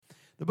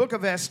The book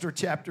of Esther,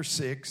 chapter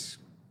 6,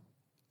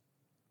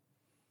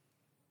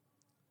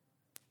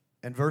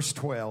 and verse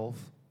 12.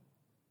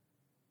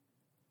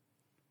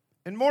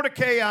 And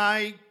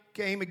Mordecai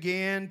came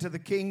again to the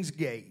king's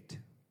gate.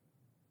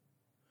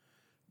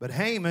 But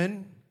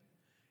Haman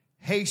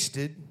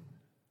hasted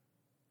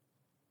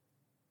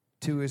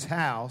to his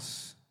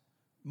house,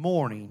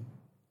 mourning,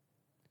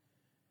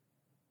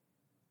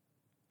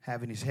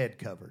 having his head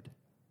covered.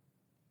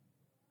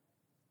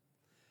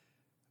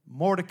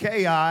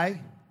 Mordecai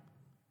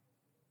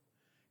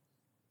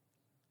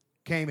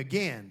came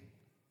again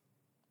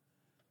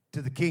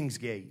to the king's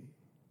gate.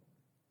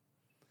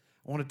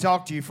 I want to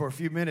talk to you for a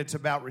few minutes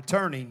about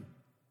returning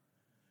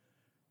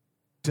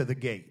to the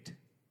gate.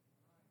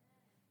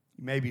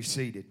 You may be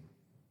seated.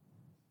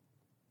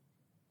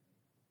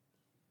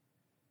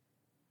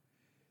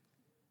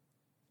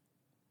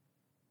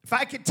 If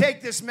I could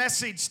take this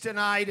message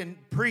tonight and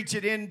preach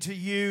it into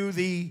you,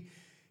 the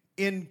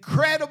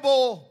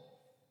incredible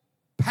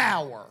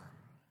power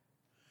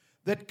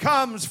that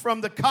comes from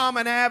the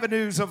common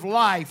avenues of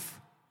life,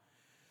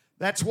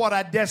 that's what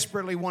I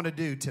desperately want to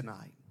do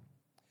tonight.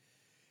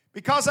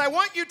 Because I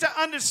want you to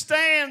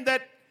understand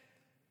that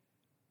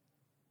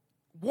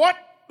what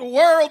the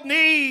world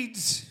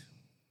needs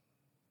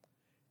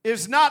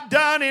is not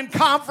done in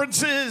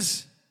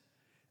conferences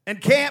and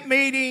camp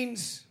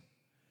meetings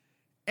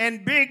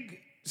and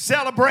big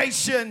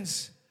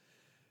celebrations.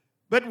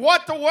 But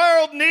what the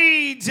world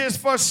needs is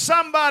for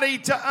somebody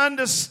to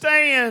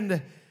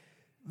understand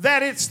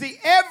that it's the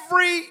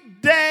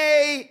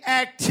everyday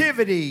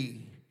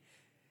activity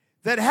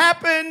that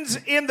happens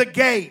in the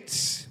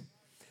gates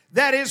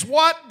that is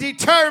what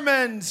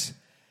determines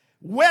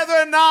whether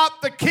or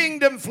not the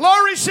kingdom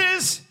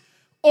flourishes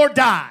or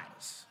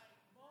dies.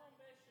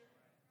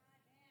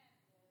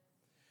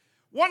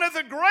 One of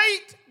the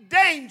great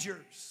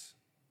dangers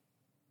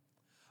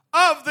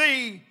of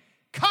the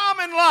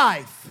common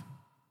life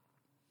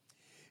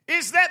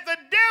is that the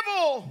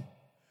devil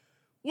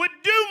would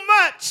do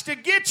much to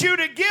get you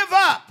to give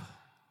up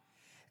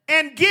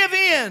and give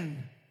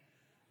in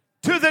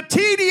to the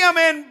tedium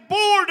and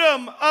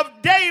boredom of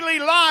daily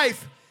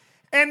life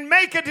and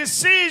make a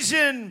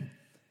decision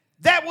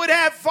that would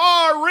have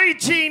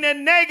far-reaching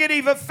and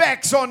negative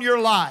effects on your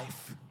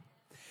life.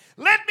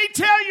 Let me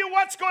tell you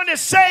what's going to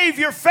save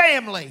your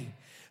family.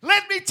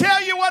 Let me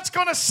tell you what's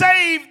going to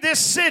save this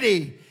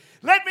city.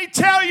 Let me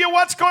tell you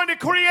what's going to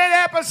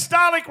create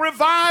apostolic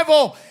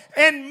revival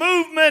and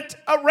movement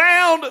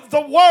around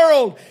the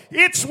world.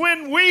 It's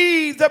when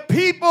we, the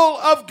people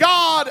of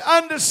God,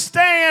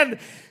 understand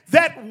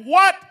that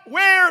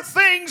where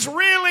things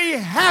really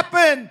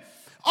happen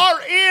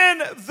are in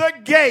the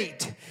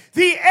gate.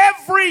 The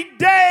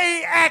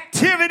everyday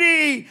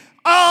activity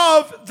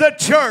of the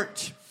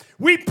church.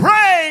 We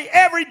pray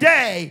every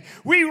day.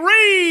 We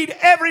read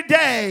every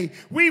day.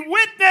 We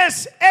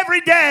witness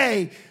every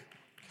day.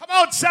 Come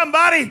on,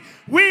 somebody.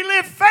 We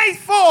live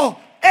faithful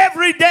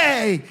every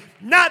day.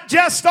 Not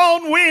just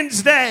on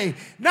Wednesday,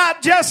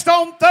 not just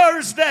on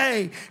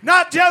Thursday,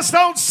 not just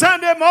on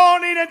Sunday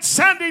morning and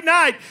Sunday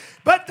night,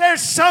 but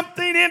there's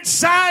something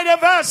inside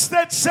of us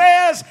that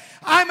says,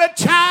 I'm a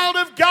child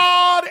of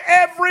God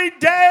every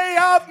day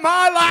of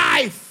my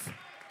life.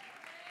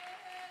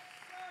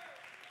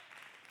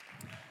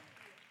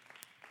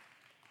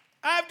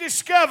 I've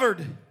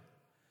discovered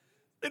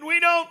that we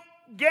don't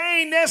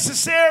gain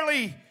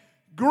necessarily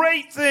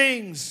great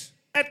things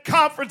at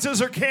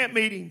conferences or camp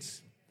meetings.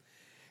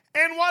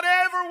 And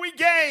whatever we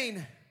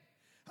gain,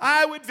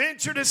 I would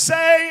venture to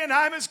say, and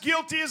I'm as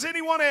guilty as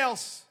anyone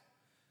else,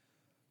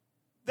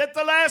 that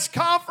the last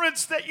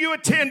conference that you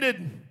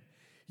attended,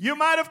 you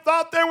might have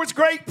thought there was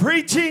great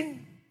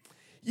preaching.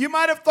 You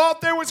might have thought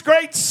there was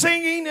great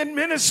singing and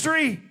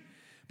ministry,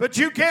 but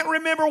you can't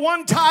remember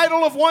one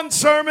title of one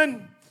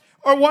sermon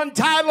or one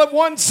title of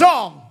one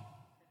song.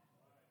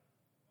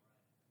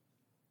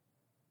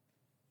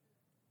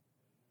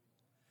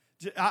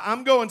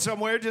 I'm going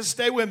somewhere. Just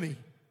stay with me.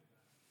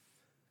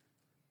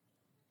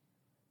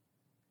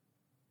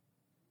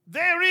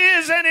 There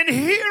is an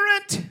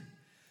inherent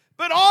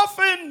but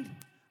often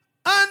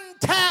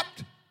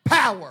untapped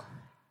power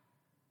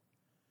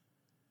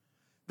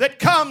that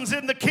comes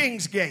in the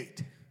King's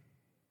Gate.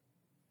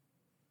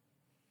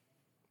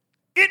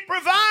 It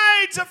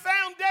provides a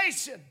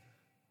foundation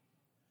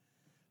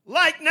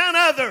like none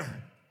other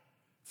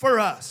for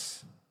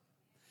us.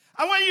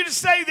 I want you to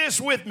say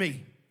this with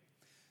me.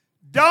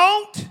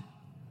 Don't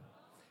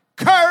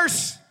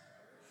curse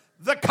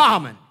the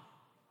common.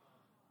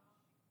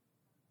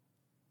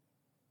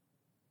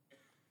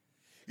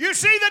 You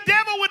see, the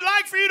devil would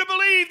like for you to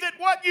believe that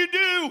what you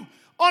do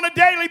on a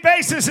daily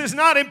basis is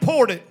not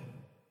important,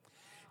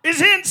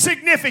 is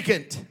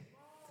insignificant.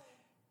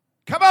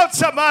 Come on,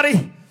 somebody.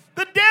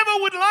 The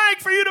devil would like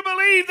for you to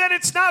believe that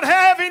it's not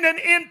having an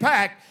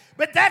impact.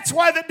 But that's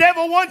why the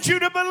devil wants you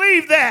to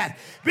believe that.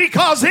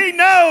 Because he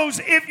knows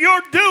if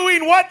you're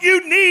doing what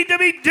you need to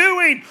be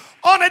doing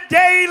on a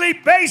daily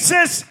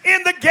basis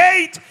in the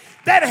gate,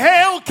 that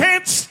hell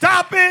can't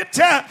stop it.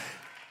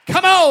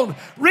 Come on.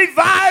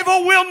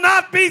 Revival will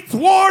not be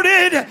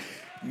thwarted.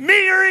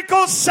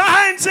 Miracles,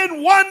 signs,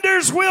 and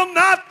wonders will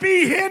not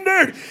be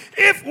hindered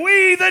if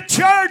we, the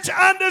church,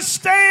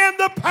 understand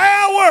the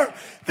power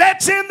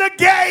that's in the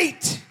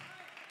gate.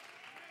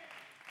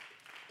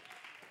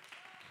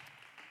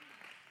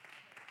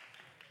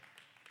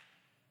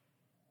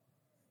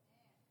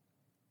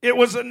 It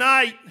was a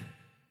night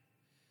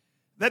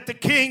that the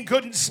king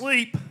couldn't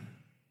sleep.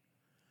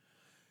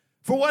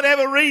 For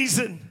whatever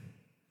reason,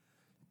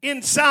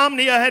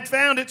 insomnia had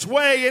found its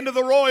way into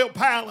the royal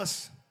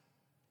palace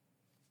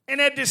and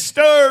had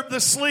disturbed the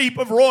sleep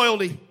of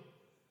royalty.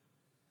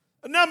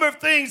 A number of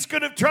things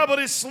could have troubled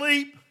his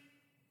sleep.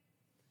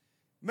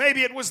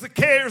 Maybe it was the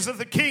cares of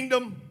the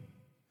kingdom,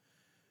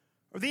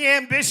 or the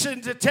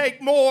ambition to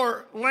take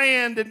more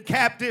land and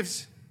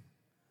captives,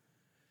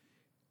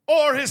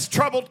 or his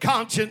troubled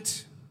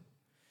conscience.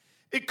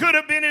 It could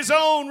have been his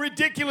own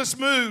ridiculous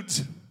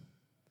moods.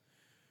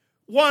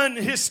 One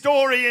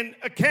historian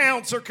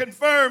accounts or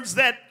confirms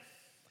that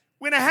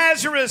when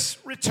Ahasuerus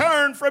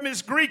returned from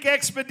his Greek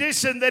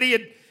expedition, that he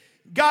had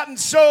gotten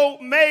so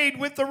made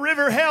with the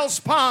river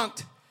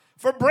Hellespont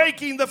for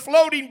breaking the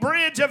floating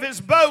bridge of his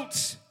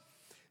boats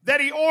that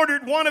he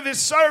ordered one of his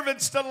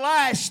servants to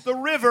lash the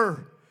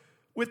river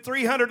with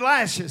 300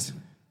 lashes.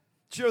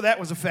 Sure, that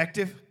was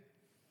effective.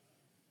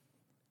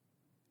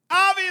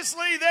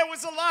 Obviously, there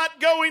was a lot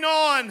going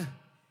on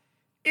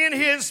in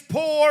his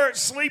poor,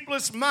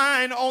 sleepless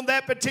mind on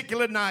that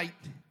particular night.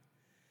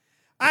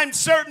 I'm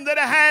certain that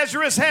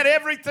Ahasuerus had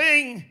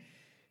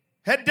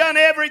done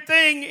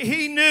everything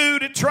he knew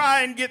to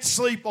try and get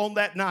sleep on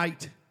that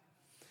night.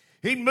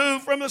 He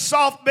moved from a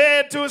soft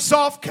bed to a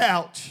soft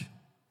couch.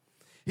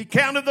 He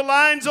counted the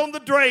lines on the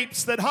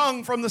drapes that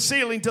hung from the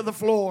ceiling to the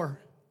floor.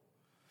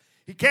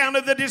 He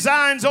counted the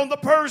designs on the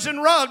Persian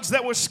rugs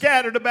that were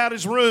scattered about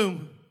his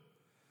room.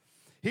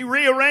 He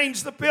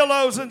rearranged the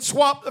pillows and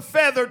swapped the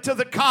feather to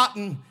the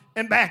cotton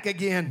and back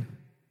again.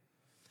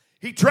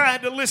 He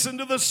tried to listen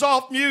to the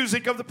soft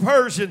music of the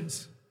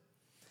Persians.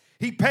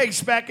 He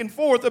paced back and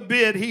forth a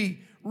bit.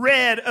 He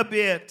read a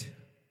bit.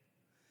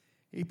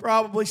 He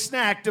probably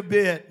snacked a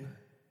bit.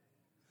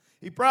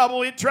 He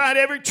probably tried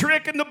every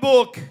trick in the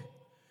book.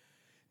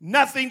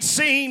 Nothing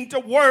seemed to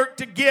work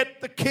to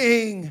get the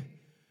king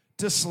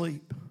to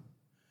sleep.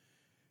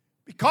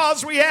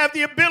 Because we have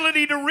the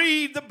ability to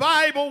read the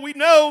Bible, we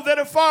know that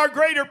a far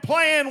greater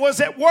plan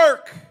was at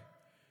work,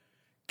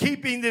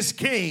 keeping this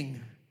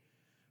king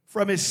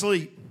from his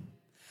sleep.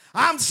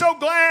 I'm so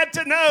glad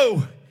to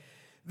know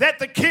that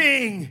the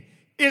king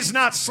is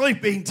not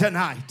sleeping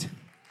tonight.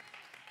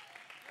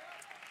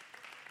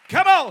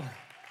 Come on.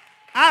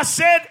 I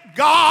said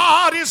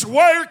God is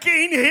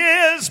working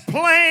his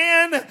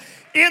plan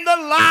in the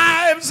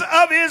lives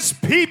of his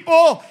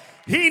people.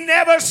 He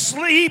never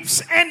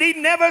sleeps and he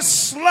never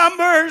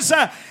slumbers.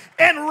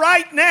 And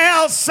right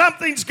now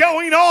something's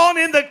going on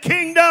in the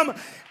kingdom,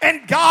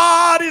 and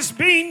God is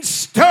being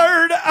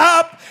stirred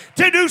up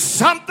to do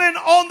something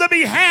on the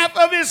behalf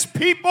of his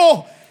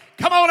people.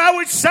 Come on, I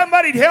wish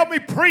somebody'd help me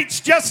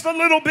preach just a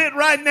little bit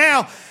right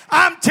now.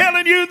 I'm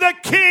telling you, the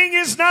king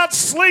is not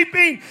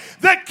sleeping.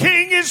 The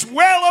king is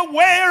well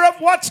aware of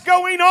what's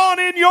going on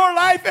in your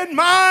life and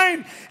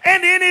mine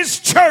and in his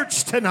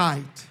church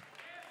tonight.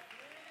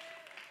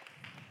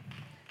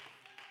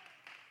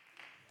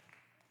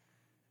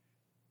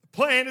 The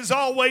plan is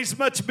always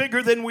much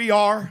bigger than we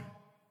are.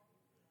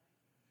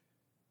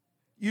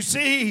 You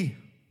see,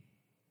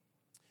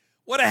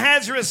 what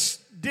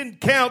Ahasuerus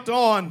didn't count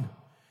on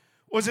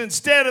was,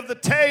 instead of the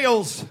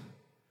tales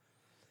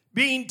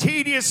being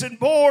tedious and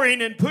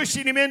boring and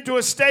pushing him into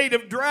a state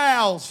of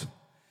drowse,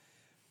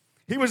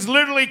 he was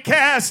literally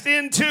cast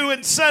into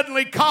and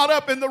suddenly caught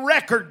up in the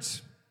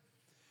records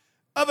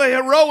of a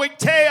heroic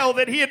tale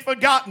that he had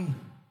forgotten.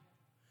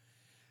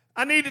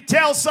 I need to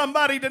tell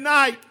somebody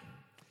tonight,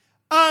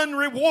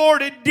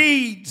 unrewarded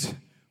deeds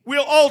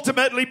will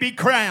ultimately be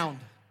crowned.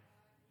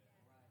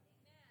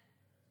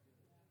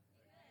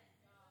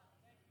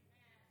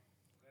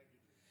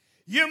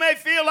 You may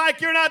feel like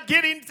you're not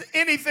getting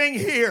anything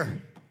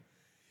here.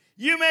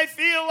 You may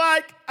feel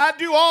like I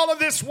do all of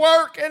this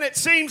work and it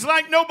seems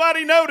like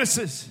nobody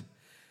notices.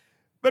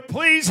 But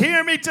please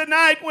hear me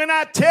tonight when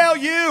I tell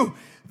you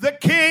the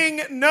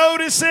king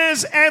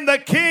notices and the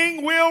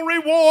king will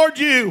reward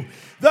you.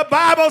 The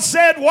Bible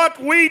said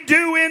what we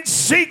do in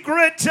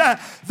secret,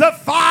 the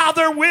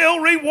Father will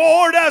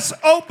reward us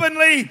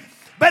openly.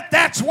 But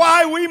that's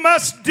why we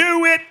must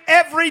do it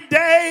every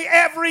day,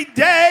 every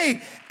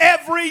day,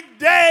 every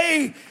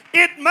day.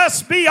 It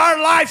must be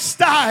our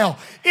lifestyle.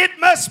 It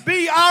must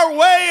be our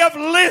way of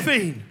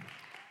living.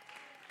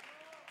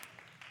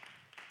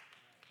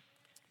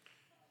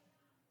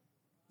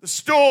 The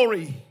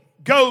story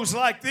goes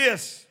like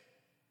this.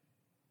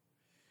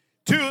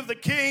 Two of the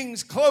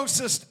king's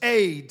closest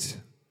aides,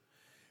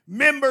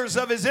 members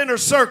of his inner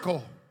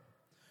circle,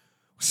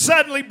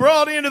 suddenly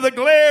brought into the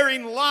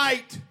glaring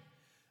light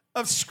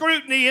of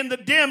scrutiny in the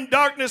dim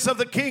darkness of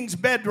the king's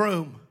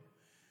bedroom.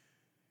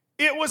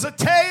 It was a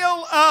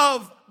tale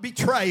of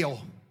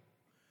betrayal.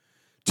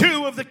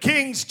 two of the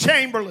king's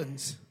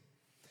chamberlains,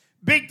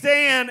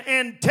 Bigthan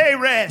and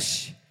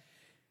Teresh,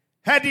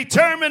 had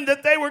determined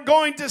that they were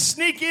going to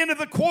sneak into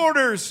the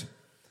quarters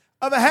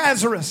of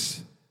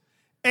Ahasuerus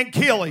and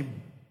kill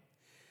him.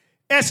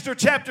 Esther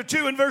chapter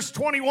 2 and verse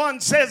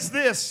 21 says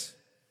this: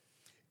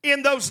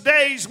 in those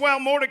days while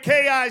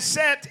Mordecai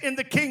sat in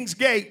the king's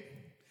gate,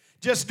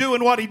 just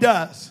doing what he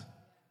does,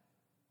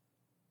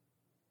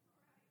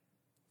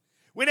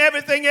 when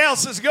everything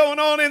else is going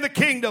on in the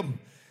kingdom,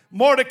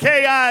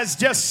 Mordecai is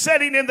just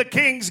sitting in the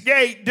king's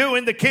gate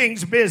doing the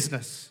king's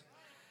business.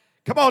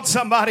 Come on,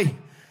 somebody.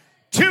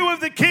 Two of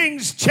the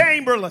king's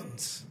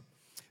chamberlains,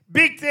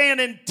 Bigthan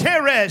and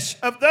Teresh,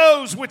 of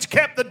those which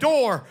kept the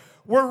door,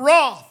 were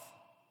wroth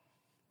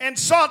and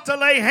sought to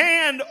lay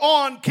hand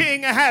on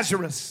King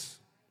Ahasuerus.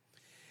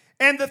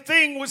 And the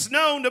thing was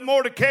known to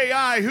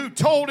Mordecai, who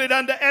told it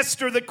unto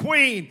Esther the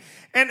queen.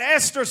 And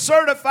Esther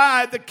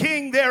certified the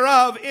king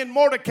thereof in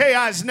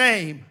Mordecai's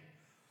name.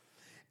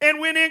 And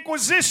when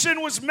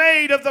inquisition was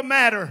made of the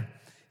matter,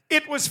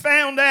 it was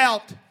found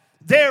out.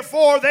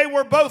 Therefore they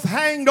were both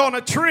hanged on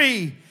a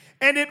tree,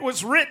 and it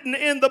was written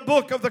in the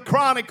book of the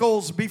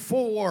Chronicles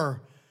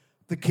before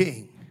the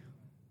king.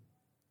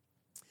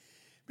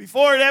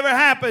 Before it ever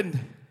happened,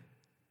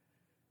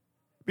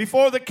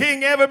 before the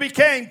king ever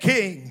became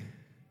king,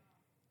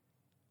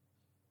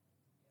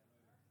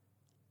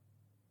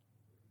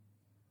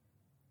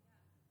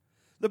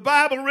 the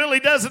Bible really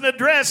doesn't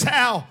address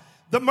how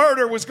the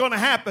murder was going to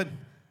happen.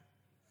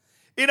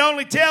 It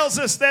only tells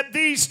us that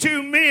these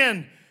two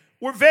men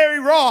were very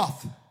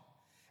wroth,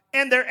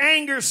 and their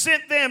anger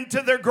sent them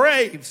to their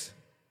graves.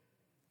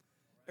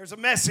 There's a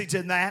message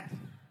in that.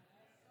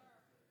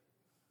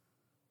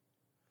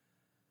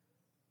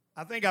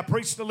 I think I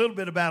preached a little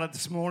bit about it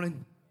this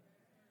morning.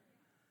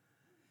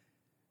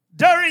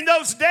 During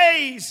those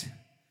days,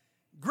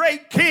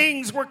 great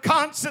kings were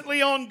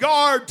constantly on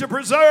guard to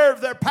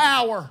preserve their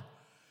power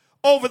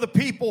over the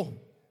people.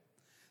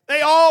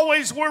 They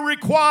always were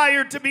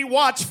required to be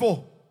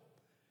watchful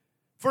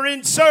for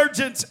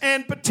insurgents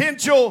and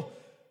potential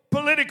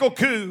political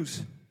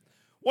coups.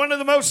 One of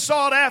the most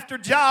sought after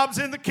jobs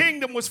in the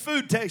kingdom was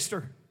food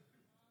taster.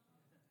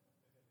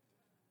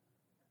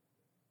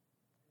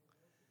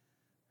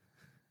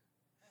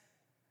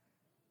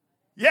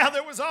 Yeah,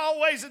 there was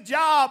always a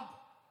job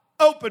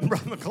open,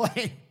 Brother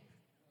McLean.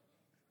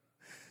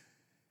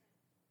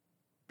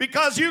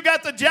 Because you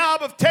got the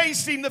job of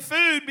tasting the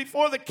food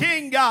before the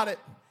king got it,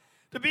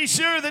 to be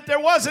sure that there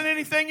wasn't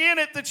anything in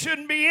it that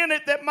shouldn't be in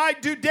it that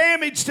might do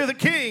damage to the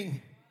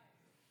king.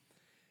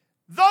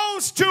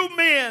 Those two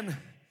men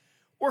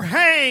were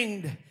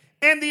hanged,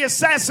 and the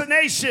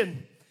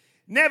assassination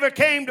never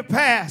came to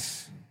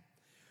pass.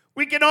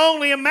 We can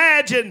only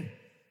imagine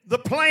the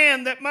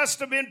plan that must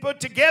have been put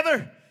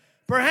together.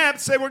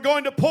 Perhaps they were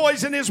going to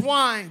poison his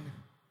wine.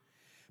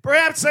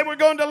 Perhaps they were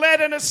going to let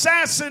an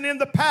assassin in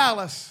the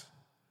palace.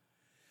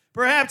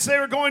 Perhaps they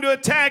were going to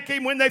attack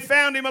him when they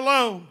found him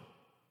alone.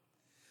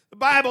 The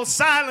Bible's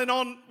silent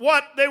on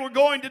what they were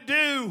going to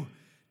do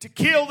to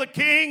kill the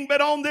king,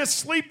 but on this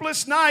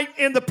sleepless night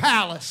in the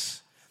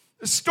palace,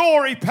 the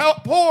story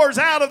pours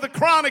out of the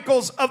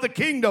chronicles of the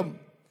kingdom.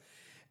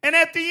 And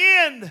at the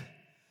end,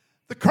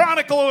 the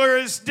chronicler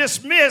is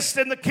dismissed,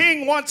 and the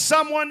king wants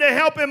someone to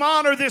help him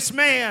honor this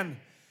man,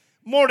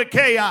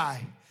 Mordecai,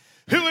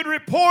 who had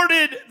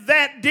reported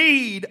that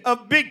deed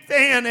of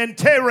Bigthan and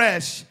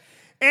Teresh.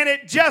 And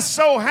it just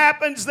so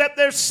happens that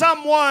there's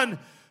someone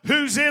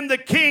who's in the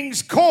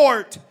king's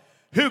court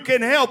who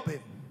can help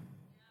him.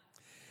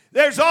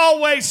 There's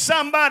always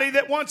somebody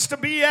that wants to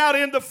be out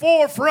in the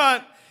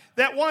forefront,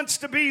 that wants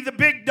to be the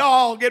big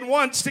dog and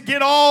wants to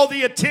get all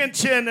the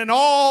attention and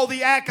all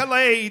the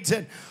accolades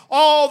and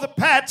all the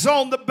pats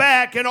on the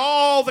back and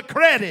all the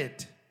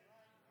credit.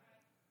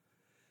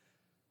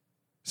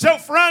 So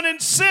front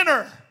and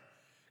center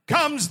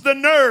comes the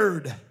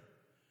nerd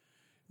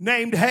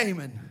named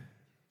Haman.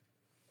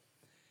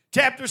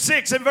 Chapter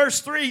 6 and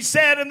verse 3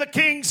 said, and the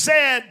king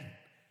said,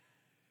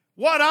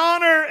 what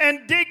honor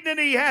and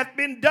dignity hath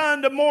been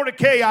done to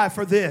Mordecai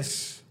for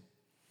this?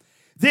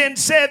 Then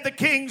said the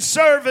king's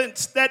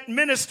servants that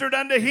ministered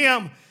unto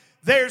him,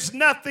 there's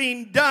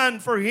nothing done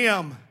for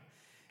him.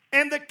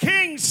 And the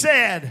king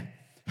said,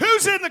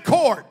 who's in the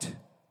court?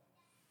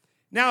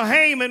 Now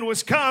Haman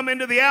was come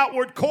into the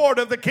outward court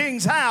of the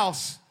king's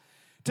house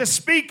to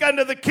speak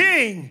unto the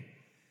king,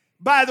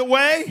 by the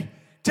way,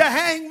 to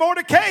hang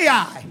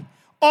Mordecai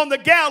on the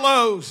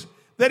gallows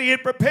that he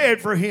had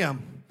prepared for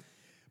him.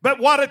 But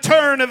what a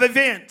turn of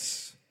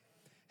events.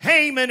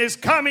 Haman is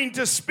coming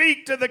to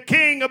speak to the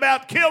king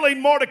about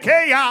killing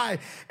Mordecai,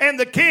 and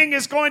the king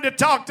is going to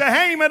talk to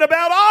Haman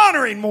about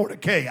honoring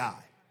Mordecai.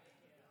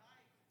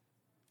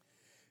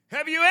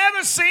 Have you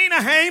ever seen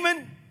a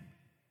Haman?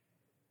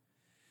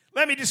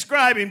 Let me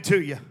describe him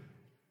to you.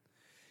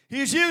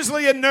 He's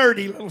usually a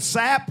nerdy little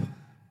sap.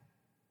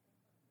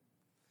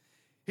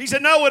 He's a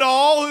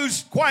know-it-all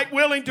who's quite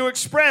willing to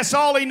express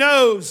all he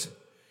knows,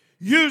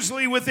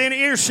 usually within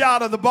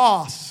earshot of the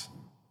boss.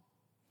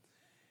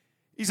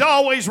 He's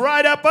always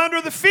right up under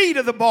the feet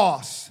of the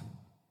boss.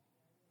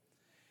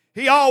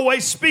 He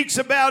always speaks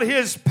about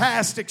his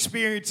past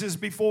experiences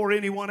before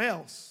anyone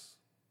else.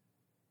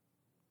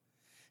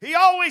 He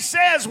always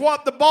says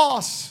what the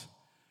boss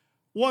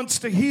wants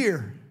to hear.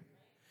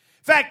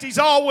 In fact, he's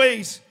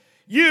always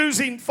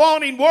using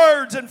fawning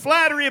words and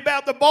flattery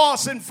about the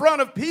boss in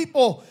front of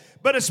people,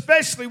 but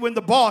especially when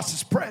the boss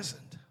is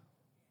present.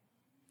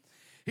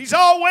 He's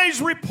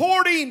always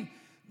reporting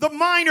the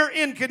minor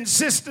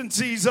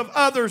inconsistencies of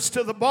others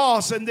to the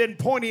boss and then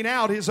pointing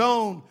out his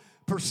own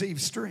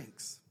perceived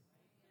strengths.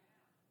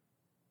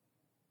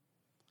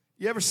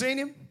 You ever seen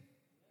him?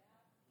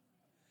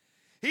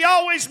 He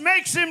always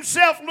makes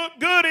himself look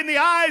good in the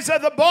eyes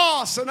of the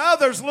boss, and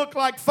others look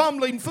like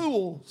fumbling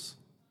fools.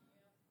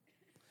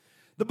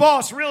 The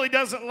boss really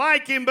doesn't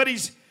like him, but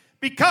he's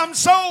become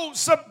so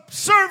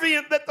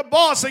subservient that the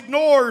boss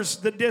ignores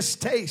the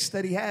distaste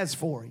that he has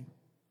for him.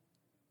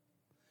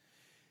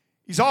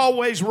 He's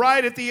always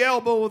right at the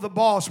elbow of the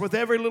boss with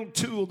every little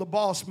tool the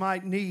boss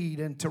might need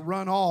and to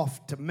run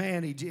off to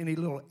manage any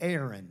little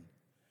errand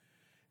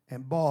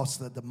and boss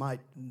that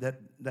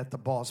the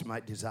boss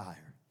might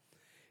desire.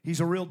 He's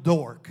a real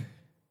dork.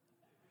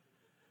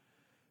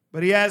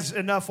 But he has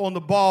enough on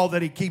the ball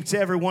that he keeps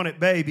everyone at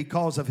bay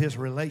because of his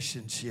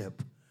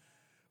relationship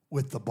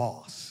with the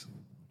boss.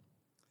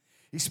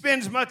 He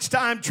spends much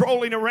time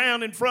trolling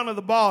around in front of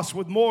the boss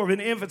with more of an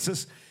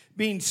emphasis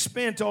being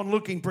spent on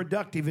looking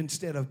productive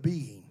instead of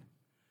being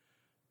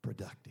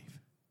productive.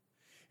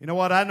 You know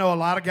what? I know a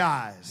lot of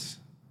guys.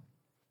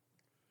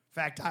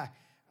 In fact, I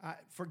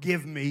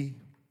forgive me.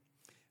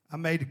 I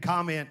made a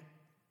comment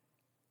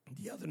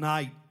the other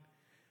night.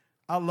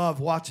 I love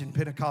watching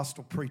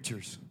Pentecostal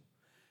preachers,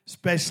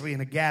 especially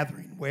in a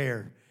gathering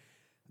where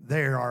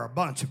there are a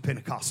bunch of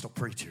Pentecostal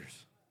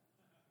preachers.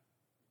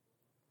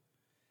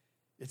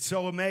 It's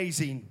so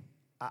amazing.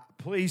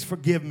 Please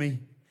forgive me.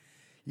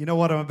 You know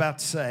what I'm about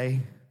to say.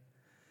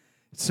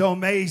 It's so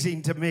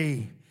amazing to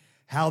me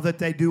how that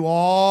they do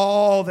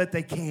all that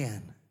they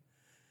can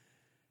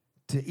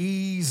to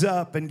ease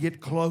up and get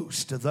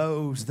close to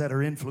those that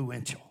are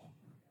influential.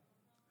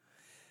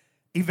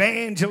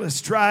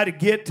 Evangelists try to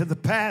get to the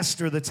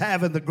pastor that's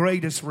having the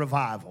greatest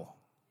revival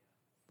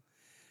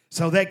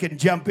so they can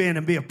jump in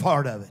and be a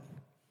part of it.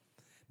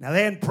 Now,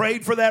 they hadn't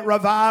prayed for that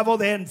revival.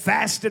 They hadn't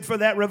fasted for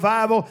that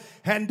revival.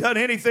 Hadn't done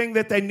anything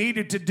that they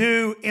needed to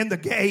do in the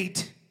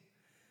gate.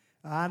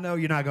 I know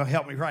you're not going to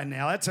help me right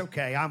now. That's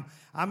okay. I'm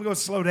going to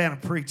slow down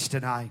and preach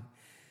tonight.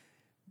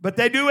 But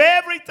they do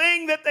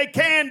everything that they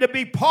can to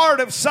be part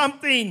of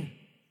something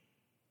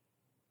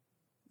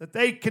that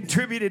they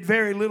contributed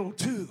very little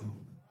to.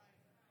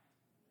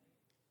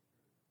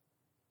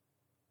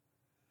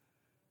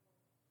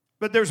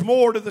 But there's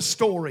more to the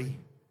story.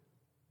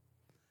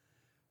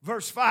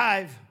 Verse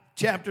 5,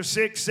 chapter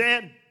 6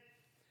 said,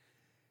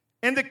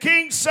 "And the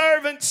king's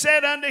servant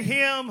said unto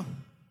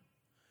him,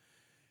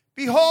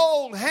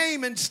 Behold,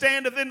 Haman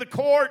standeth in the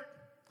court.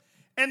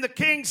 And the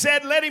king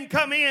said, Let him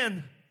come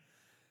in.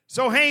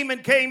 So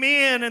Haman came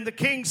in, and the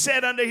king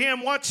said unto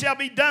him, What shall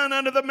be done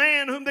unto the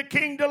man whom the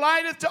king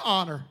delighteth to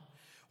honor?"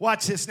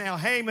 Watch this now.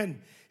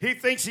 Haman, he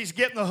thinks he's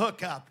getting the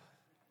hookup.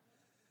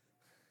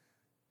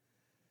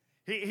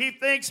 He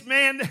thinks,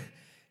 man,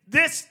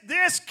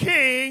 this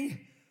king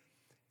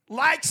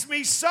likes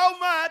me so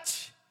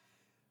much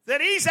that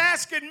he's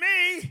asking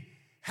me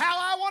how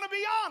I want to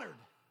be honored.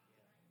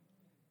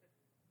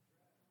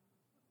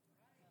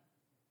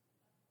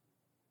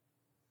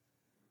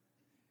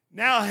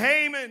 Now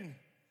Haman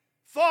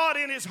thought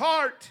in his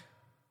heart,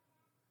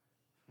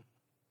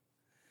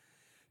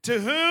 to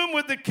whom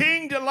would the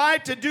king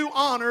delight to do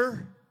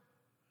honor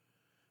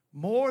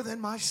more than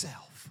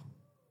myself?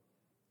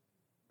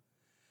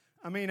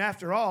 I mean,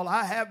 after all,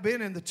 I have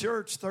been in the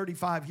church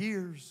 35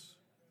 years.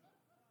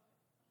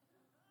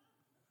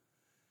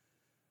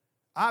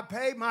 I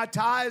pay my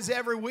tithes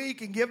every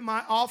week and give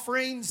my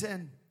offerings,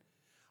 and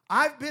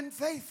I've been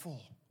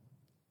faithful.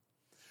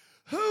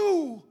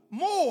 Who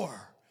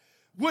more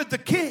would the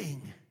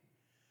king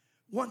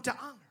want to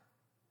honor?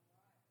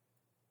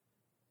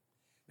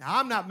 Now,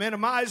 I'm not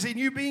minimizing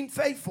you being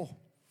faithful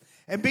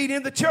and being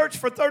in the church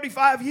for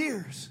 35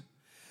 years.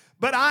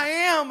 But I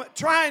am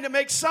trying to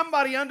make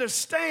somebody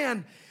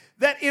understand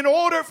that in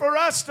order for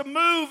us to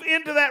move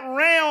into that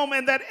realm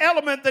and that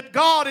element that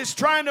God is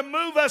trying to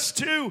move us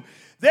to,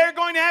 there are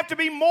going to have to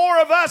be more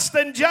of us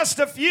than just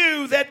a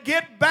few that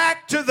get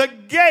back to the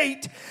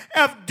gate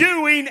of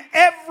doing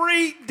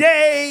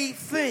everyday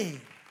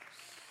things.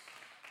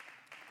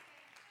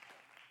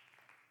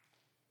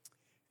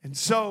 And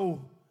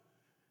so,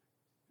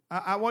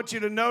 I want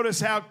you to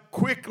notice how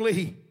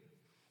quickly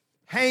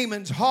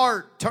Haman's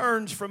heart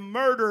turns from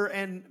murder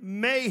and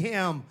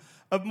mayhem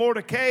of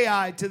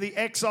Mordecai to the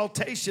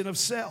exaltation of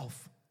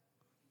self.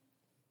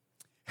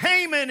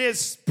 Haman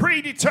is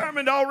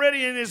predetermined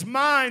already in his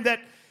mind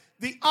that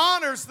the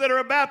honors that are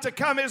about to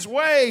come his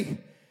way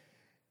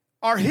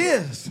are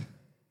his.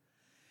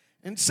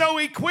 And so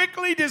he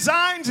quickly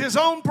designs his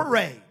own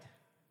parade.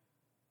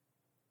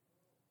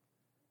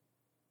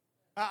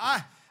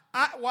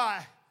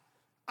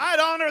 I'd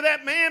honor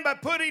that man by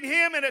putting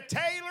him in a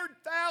tailored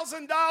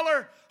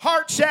 $1,000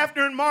 Hart,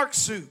 Schaffner, and Mark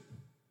suit.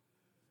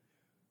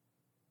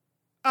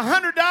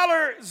 $100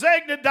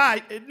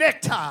 Zegna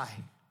necktie.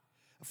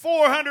 A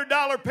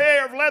 $400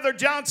 pair of leather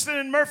Johnston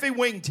and Murphy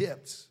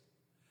wingtips.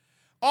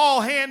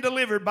 All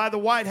hand-delivered by the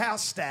White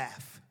House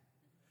staff.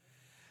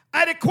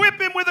 I'd equip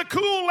him with a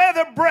cool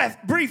leather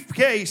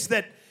briefcase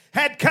that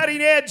had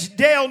cutting-edge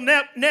Dell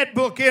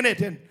netbook in it,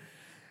 and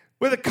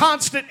with a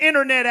constant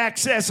internet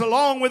access,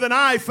 along with an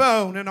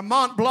iPhone and a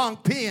Mont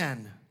Blanc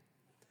pen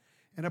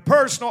and a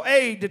personal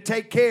aide to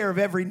take care of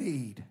every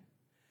need.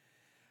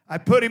 I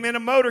put him in a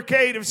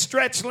motorcade of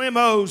stretch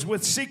limos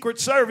with Secret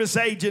Service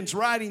agents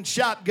riding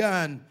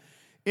shotgun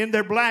in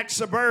their black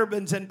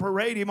Suburbans and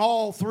parade him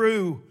all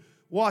through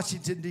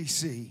Washington,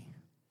 D.C.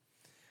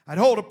 I'd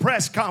hold a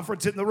press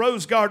conference in the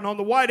Rose Garden on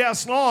the White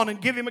House lawn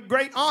and give him a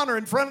great honor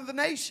in front of the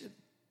nation.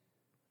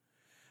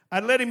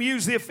 I'd let him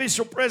use the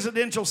official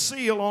presidential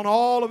seal on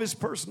all of his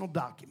personal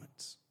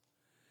documents.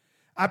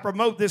 I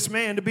promote this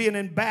man to be an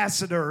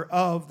ambassador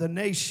of the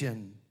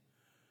nation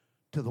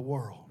to the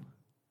world.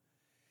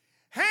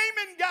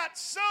 Haman got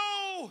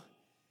so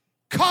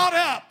caught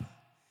up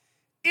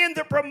in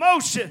the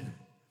promotion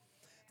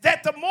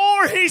that the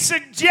more he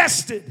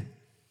suggested,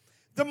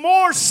 the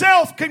more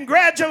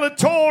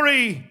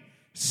self-congratulatory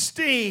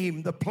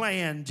steam the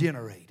plan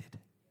generated.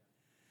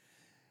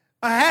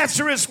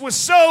 Ahasuerus was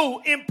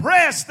so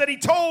impressed that he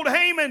told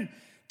Haman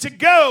to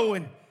go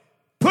and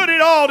put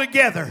it all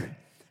together.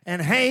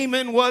 And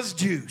Haman was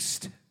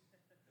juiced.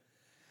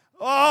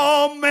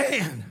 Oh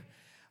man,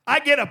 I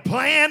get to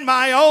plan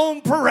my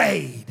own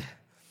parade.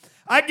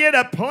 I get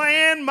to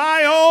plan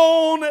my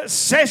own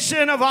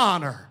session of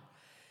honor.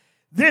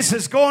 This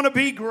is going to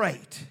be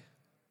great.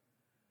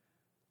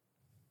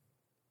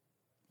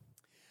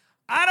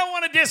 I don't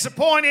want to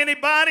disappoint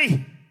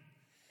anybody,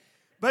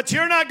 but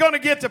you're not going to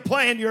get to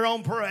plan your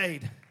own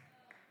parade.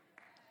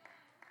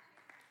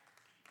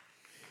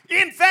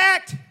 In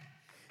fact,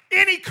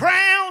 any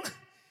crown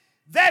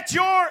that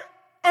you're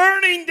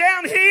earning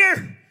down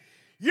here,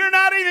 you're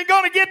not even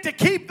going to get to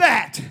keep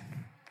that.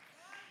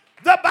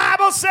 The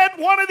Bible said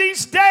one of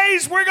these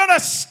days we're going to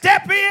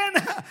step in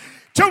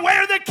to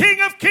where the King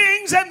of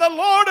Kings and the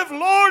Lord of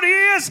Lords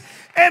is,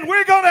 and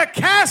we're going to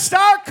cast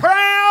our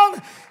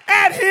crown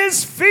at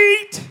His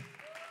feet.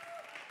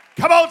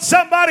 Come on,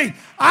 somebody.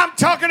 I'm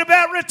talking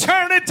about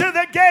returning to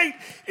the gate.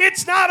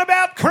 It's not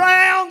about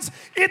crowns.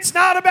 It's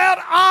not about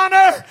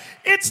honor.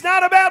 It's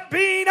not about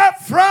being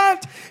up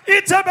front.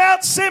 It's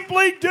about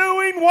simply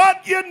doing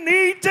what you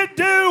need to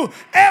do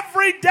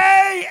every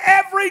day,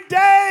 every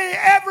day,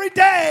 every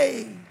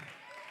day.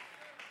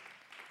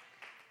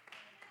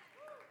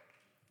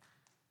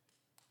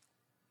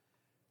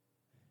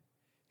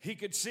 He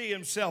could see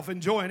himself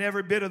enjoying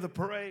every bit of the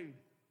parade,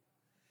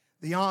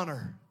 the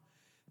honor,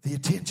 the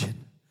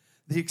attention,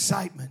 the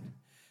excitement,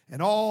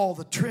 and all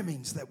the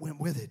trimmings that went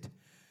with it.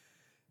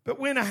 But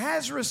when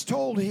Ahasuerus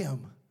told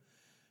him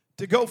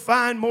to go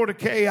find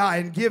Mordecai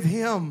and give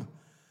him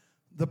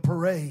the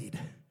parade,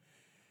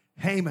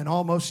 Haman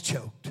almost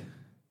choked.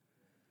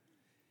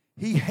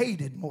 He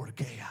hated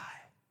Mordecai.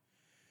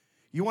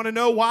 You want to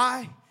know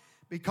why?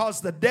 Because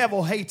the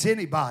devil hates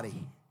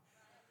anybody.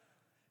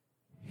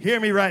 Hear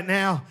me right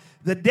now.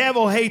 The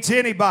devil hates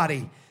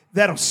anybody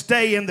that'll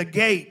stay in the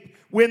gate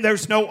when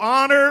there's no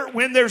honor,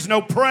 when there's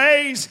no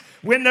praise,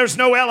 when there's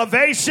no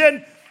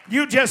elevation.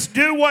 You just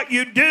do what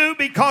you do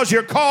because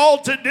you're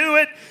called to do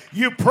it.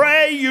 You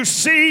pray, you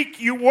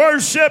seek, you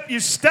worship, you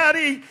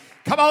study.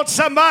 Come on,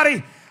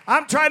 somebody.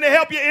 I'm trying to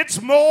help you.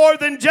 It's more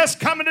than just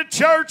coming to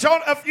church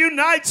on a few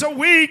nights a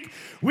week.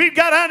 We've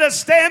got to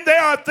understand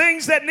there are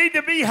things that need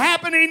to be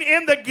happening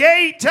in the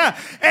gate,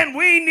 and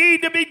we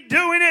need to be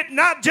doing it,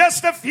 not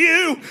just a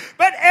few,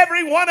 but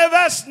every one of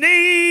us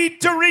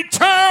need to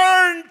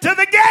return to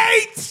the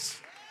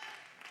gates.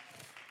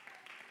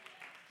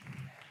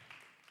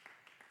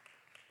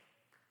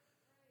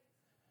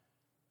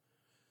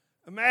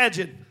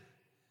 Imagine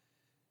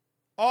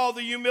all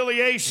the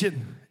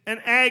humiliation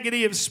and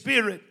agony of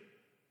spirit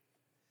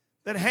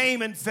that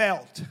Haman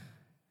felt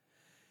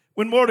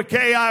when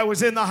Mordecai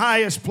was in the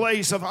highest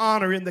place of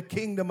honor in the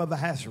kingdom of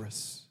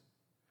Ahasuerus.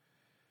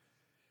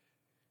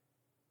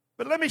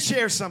 But let me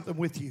share something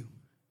with you.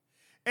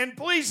 And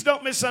please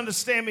don't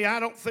misunderstand me.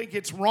 I don't think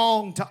it's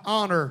wrong to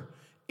honor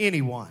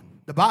anyone.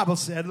 The Bible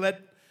said,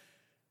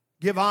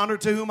 give honor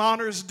to whom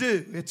honor is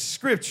due. It's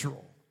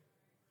scriptural.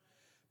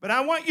 But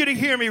I want you to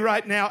hear me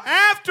right now.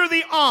 After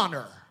the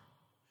honor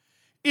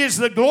is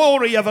the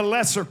glory of a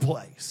lesser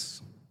place.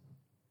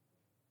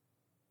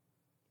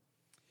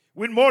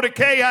 When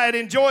Mordecai had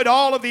enjoyed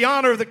all of the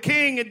honor of the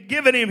king had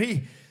given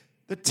him,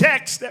 the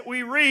text that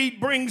we read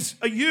brings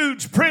a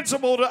huge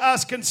principle to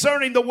us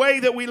concerning the way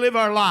that we live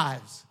our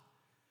lives.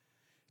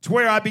 It's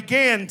where I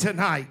began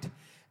tonight.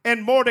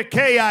 And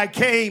Mordecai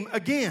came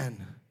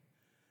again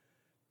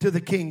to the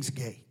king's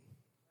gate.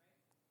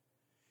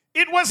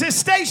 It was his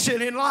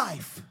station in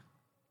life.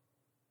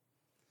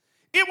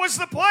 It was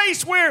the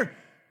place where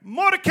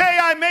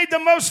Mordecai made the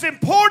most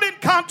important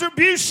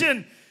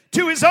contribution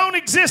to his own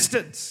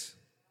existence.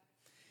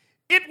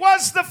 It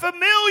was the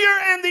familiar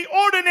and the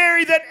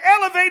ordinary that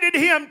elevated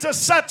him to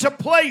such a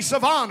place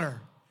of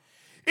honor.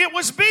 It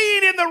was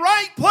being in the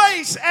right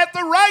place at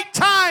the right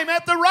time,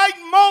 at the right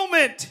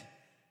moment,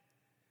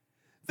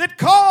 that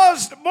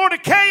caused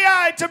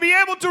Mordecai to be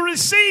able to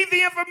receive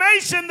the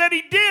information that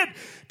he did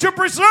to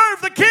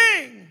preserve the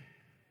king.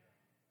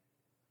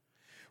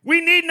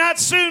 We need not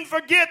soon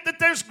forget that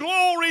there's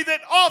glory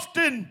that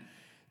often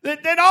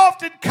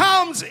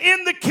comes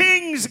in the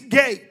king's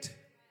gate.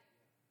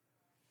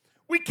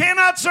 We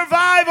cannot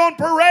survive on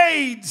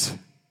parades,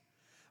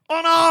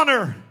 on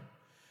honor,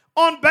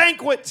 on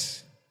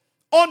banquets,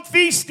 on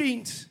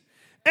feastings,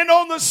 and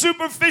on the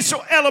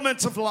superficial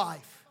elements of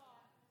life.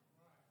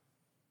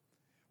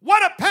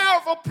 What a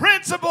powerful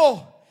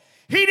principle.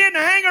 He didn't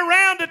hang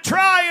around to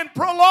try and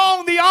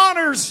prolong the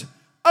honors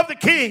of the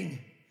king.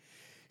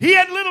 He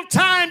had little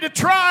time to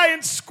try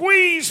and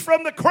squeeze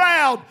from the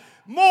crowd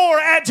more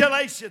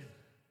adulation.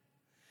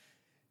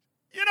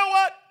 You know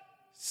what?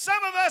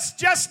 Some of us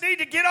just need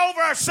to get over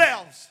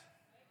ourselves.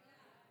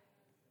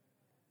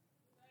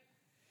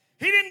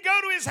 He didn't go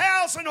to his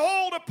house and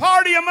hold a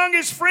party among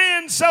his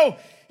friends so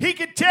he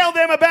could tell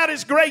them about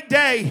his great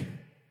day.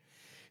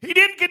 He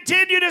didn't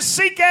continue to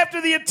seek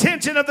after the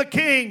attention of the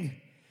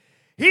king.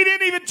 He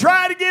didn't even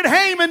try to get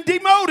Haman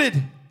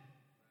demoted.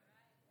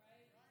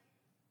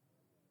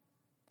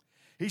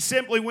 He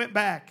simply went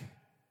back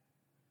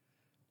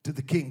to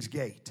the king's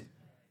gate.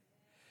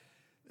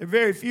 There are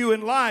very few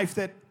in life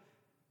that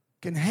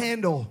can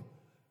handle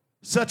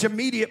such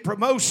immediate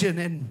promotion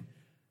and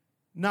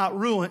not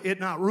ruin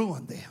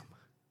them.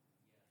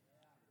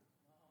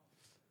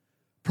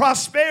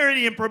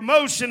 Prosperity and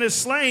promotion has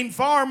slain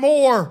far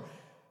more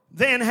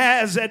than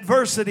has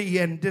adversity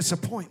and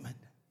disappointment.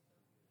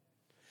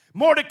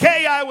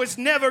 Mordecai was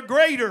never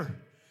greater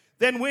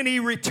than when he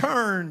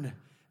returned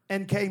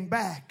and came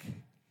back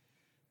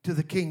to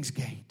the king's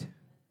gate.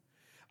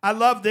 I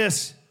love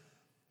this.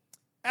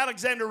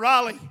 Alexander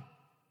Raleigh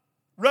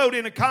wrote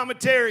in a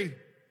commentary,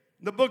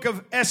 the book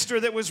of Esther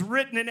that was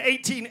written in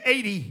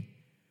 1880,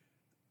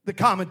 the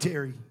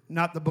commentary,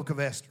 not the book of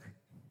Esther.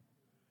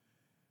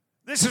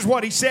 This is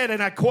what he said,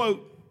 and I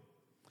quote,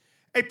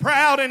 "A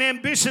proud and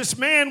ambitious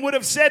man would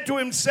have said to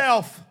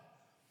himself,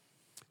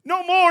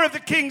 'No more of the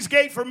king's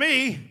gate for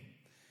me.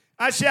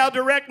 I shall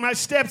direct my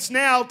steps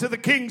now to the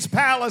king's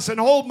palace and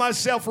hold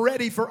myself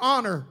ready for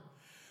honor,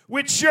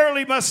 which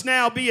surely must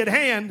now be at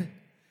hand.'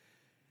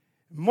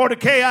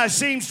 Mordecai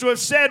seems to have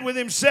said with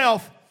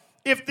himself,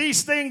 'If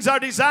these things are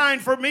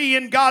designed for me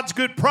in God's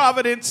good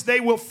providence, they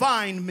will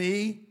find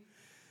me.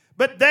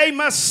 But they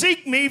must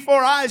seek me,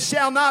 for I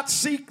shall not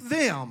seek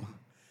them.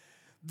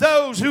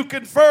 Those who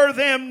confer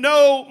them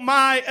know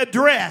my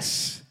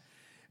address.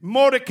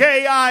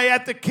 Mordecai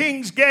at the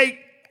king's gate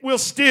will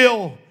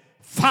still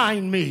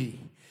find me.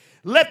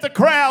 Let the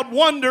crowd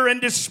wonder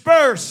and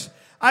disperse.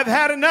 I've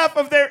had enough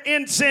of their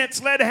incense.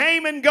 Let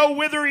Haman go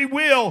whither he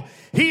will.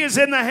 He is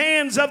in the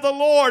hands of the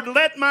Lord.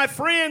 Let my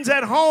friends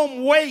at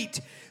home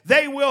wait.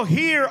 They will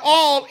hear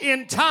all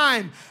in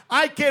time.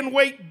 I can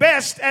wait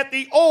best at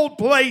the old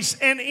place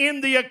and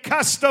in the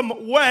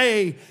accustomed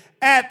way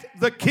at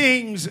the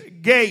king's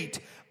gate."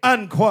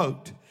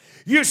 Unquote.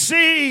 You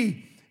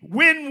see,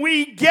 when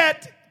we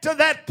get to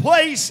that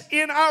place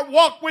in our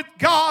walk with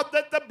God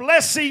that the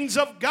blessings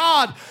of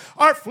God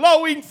are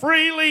flowing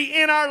freely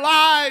in our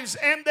lives,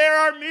 and there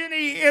are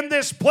many in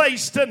this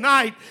place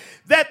tonight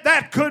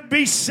that could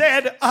be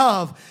said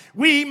of.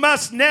 We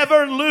must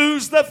never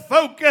lose the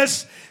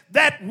focus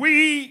that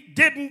we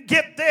didn't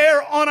get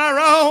there on our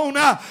own.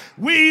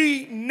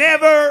 We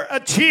never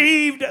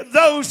achieved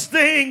those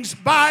things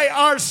by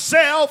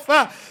ourselves.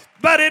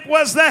 But it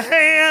was the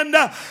hand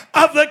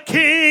of the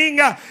king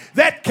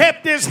that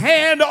kept his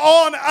hand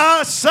on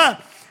us.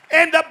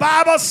 And the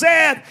Bible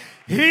said,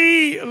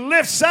 he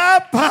lifts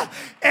up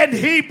and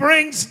he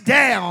brings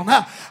down.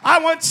 I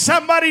want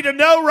somebody to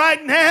know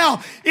right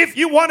now, if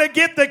you want to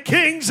get the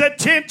king's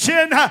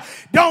attention,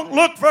 don't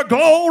look for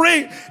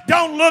glory,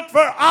 don't look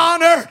for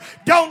honor,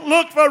 don't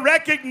look for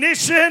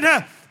recognition.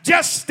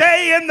 Just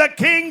stay in the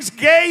king's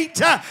gate,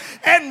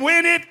 and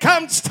when it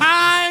comes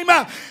time,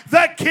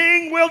 the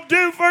king will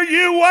do for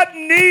you what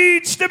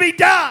needs to be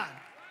done.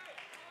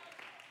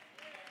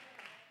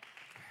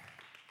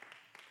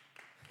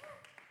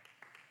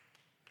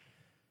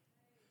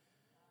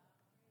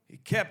 He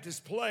kept his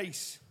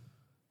place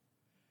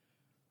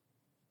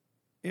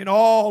in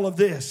all of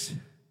this.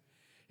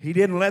 He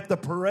didn't let the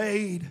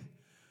parade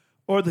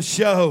or the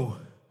show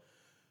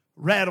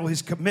rattle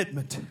his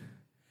commitment.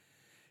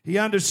 He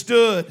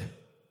understood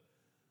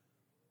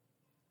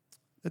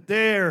that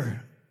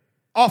there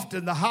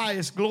often the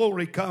highest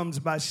glory comes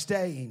by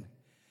staying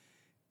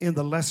in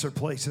the lesser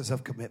places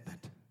of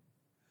commitment,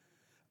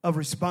 of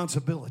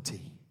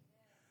responsibility,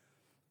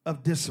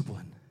 of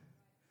discipline,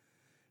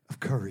 of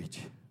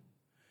courage.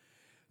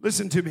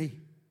 Listen to me.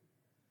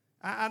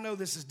 I know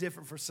this is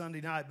different for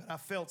Sunday night, but I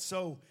felt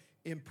so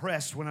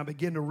impressed when I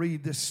began to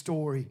read this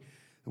story.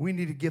 We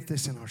need to get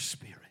this in our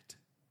spirit.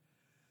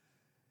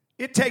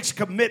 It takes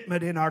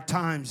commitment in our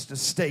times to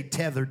stay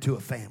tethered to a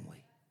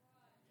family.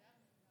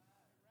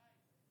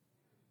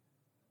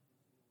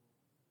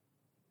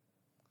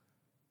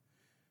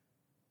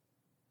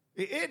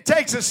 It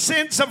takes a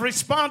sense of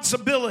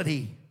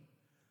responsibility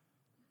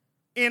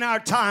in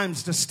our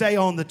times to stay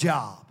on the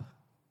job.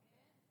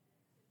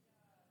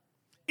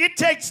 It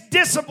takes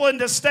discipline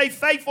to stay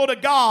faithful to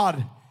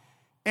God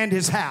and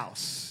His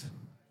house.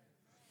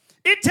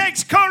 It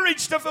takes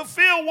courage to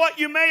fulfill what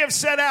you may have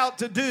set out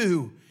to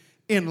do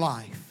in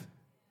life.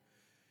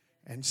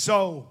 And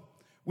so,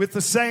 with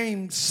the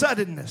same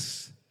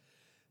suddenness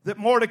that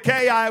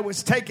Mordecai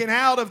was taken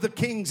out of the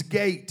king's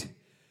gate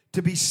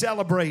to be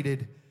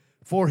celebrated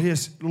for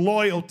his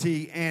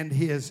loyalty and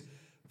his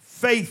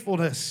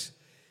faithfulness,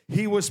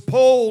 he was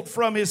pulled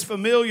from his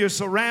familiar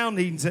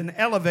surroundings and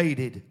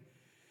elevated.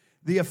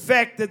 The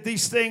effect that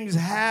these things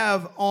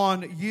have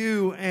on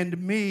you and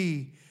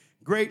me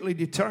greatly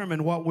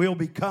determine what we'll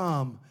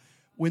become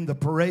when the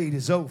parade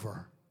is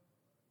over.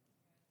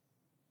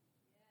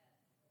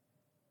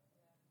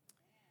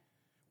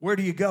 Where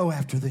do you go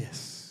after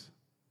this?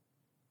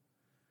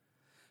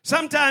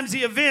 Sometimes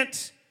the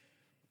events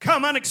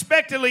come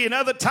unexpectedly, and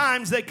other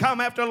times they come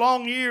after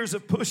long years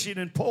of pushing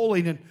and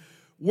pulling and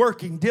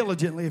working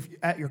diligently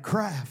at your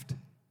craft.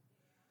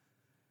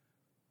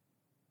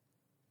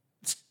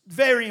 It's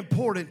very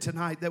important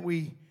tonight that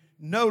we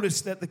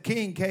notice that the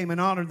king came and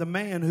honored the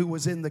man who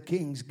was in the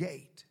king's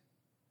gate.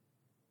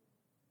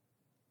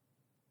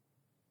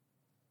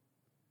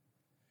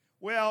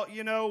 Well,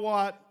 you know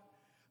what?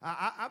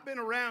 I've been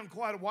around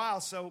quite a while,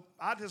 so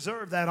I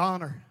deserve that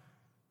honor.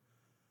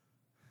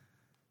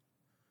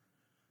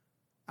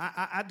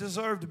 I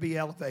deserve to be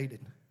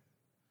elevated.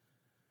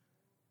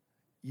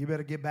 You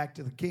better get back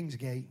to the king's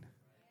gate.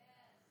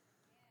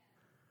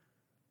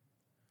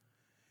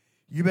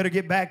 You better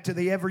get back to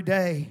the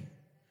everyday.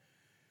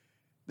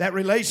 That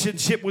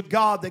relationship with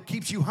God that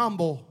keeps you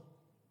humble.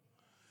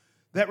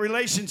 That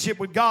relationship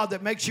with God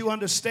that makes you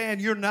understand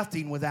you're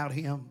nothing without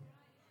Him.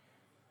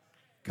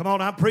 Come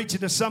on, I'm preaching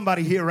to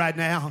somebody here right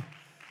now.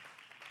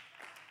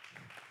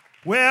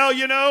 Well,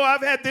 you know, I've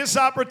had this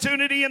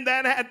opportunity and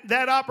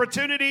that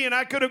opportunity, and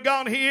I could have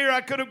gone here, I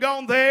could have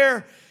gone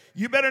there.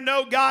 You better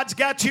know God's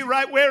got you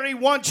right where He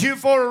wants you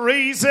for a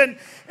reason.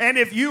 And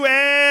if you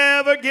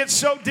ever get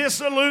so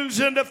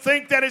disillusioned to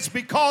think that it's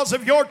because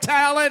of your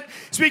talent,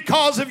 it's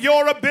because of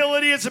your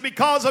ability, it's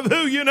because of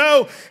who you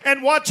know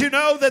and what you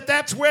know,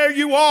 that's where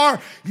you are,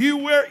 you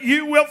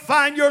will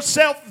find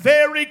yourself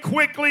very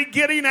quickly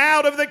getting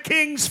out of the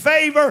king's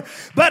favor.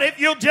 But if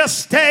you'll just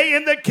stay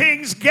in the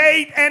king's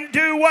gate and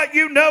do what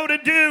you know to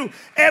do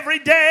every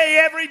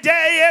day, every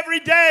day,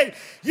 every day,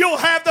 you'll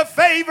have the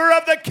favor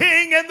of the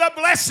king and the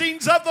blessings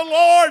of the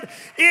Lord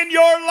in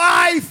your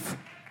life.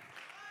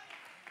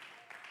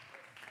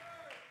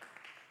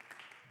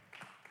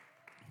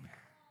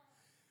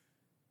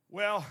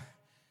 Well,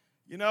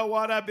 you know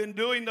what? I've been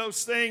doing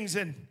those things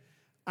and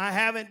I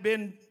haven't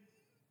been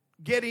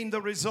getting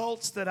the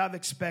results that I've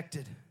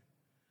expected.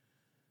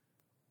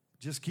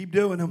 Just keep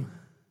doing them.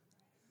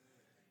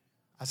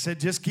 I said,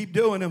 just keep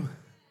doing them.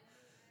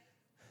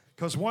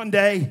 Because one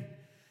day,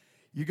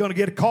 you're going to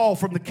get a call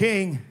from the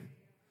king.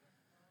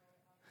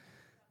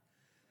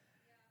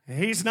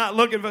 And he's not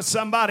looking for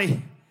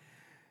somebody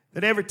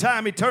that every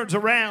time he turns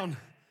around,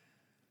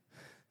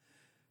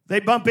 they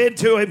bump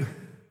into him.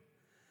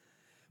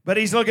 But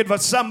he's looking for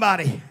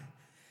somebody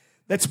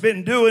that's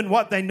been doing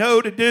what they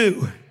know to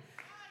do.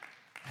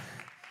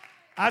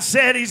 I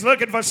said he's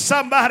looking for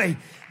somebody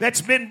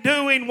that's been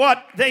doing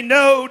what they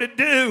know to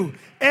do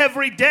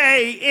every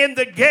day in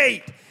the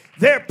gate.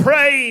 They're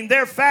praying,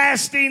 they're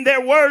fasting,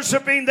 they're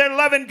worshiping, they're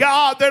loving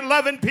God, they're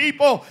loving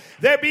people.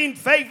 They're being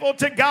faithful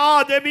to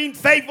God, they're being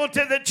faithful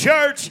to the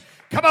church.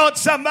 Come on,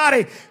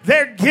 somebody.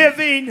 They're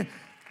giving,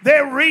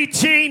 they're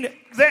reaching.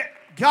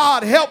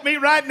 God, help me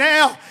right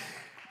now.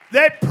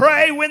 They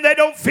pray when they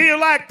don't feel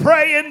like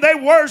praying. They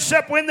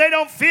worship when they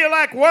don't feel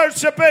like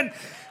worshiping.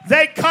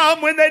 They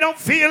come when they don't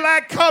feel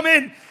like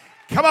coming.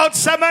 Come on,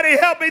 somebody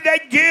help me. They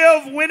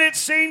give when it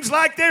seems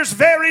like there's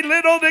very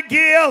little to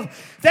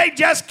give. They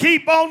just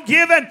keep on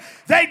giving.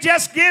 They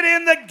just get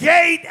in the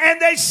gate and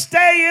they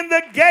stay in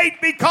the gate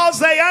because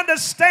they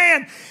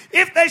understand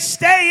if they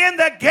stay in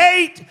the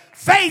gate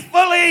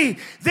faithfully,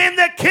 then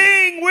the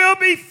king will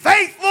be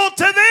faithful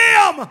to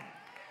them.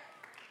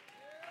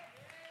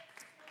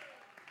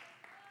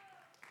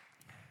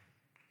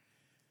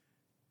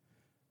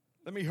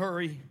 Let me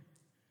hurry.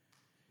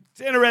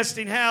 It's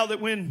interesting how that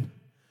when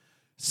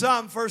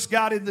some first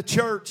got in the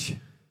church,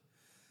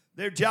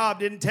 their job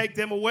didn't take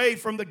them away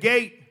from the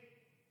gate.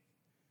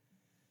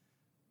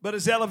 But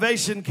as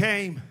elevation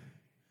came,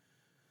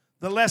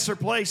 the lesser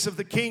place of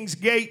the king's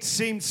gate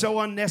seemed so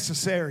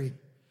unnecessary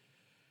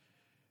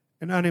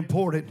and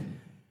unimportant.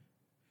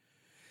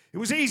 It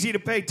was easy to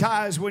pay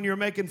tithes when you're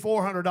making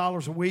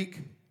 $400 a week.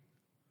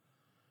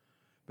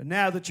 But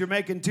now that you're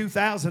making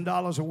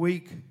 $2,000 a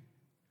week,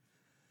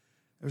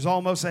 there's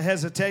almost a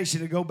hesitation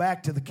to go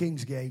back to the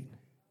king's gate.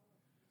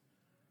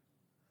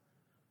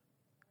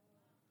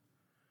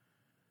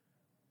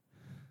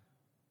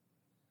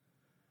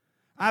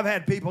 I've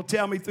had people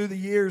tell me through the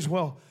years,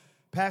 well,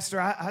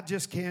 Pastor, I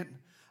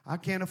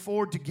can't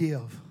afford to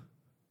give.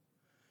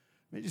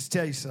 Let me just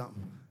tell you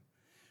something.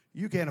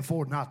 You can't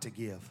afford not to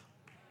give.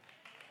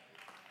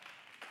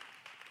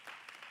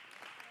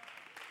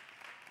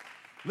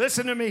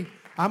 Listen to me.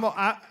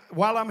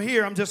 While I'm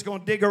here, I'm just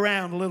going to dig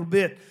around a little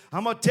bit.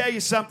 I'm going to tell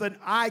you something.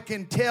 I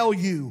can tell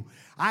you,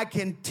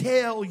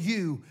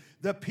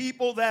 the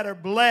people that are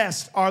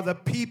blessed are the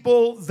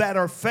people that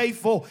are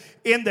faithful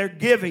in their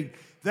giving,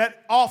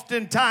 that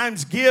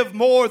oftentimes give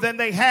more than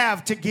they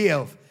have to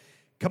give.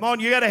 Come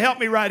on, you got to help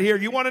me right here.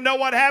 You want to know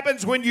what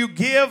happens when you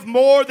give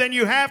more than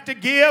you have to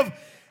give?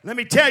 Let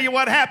me tell you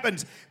what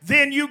happens.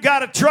 Then you got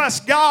to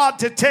trust God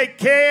to take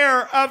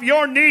care of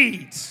your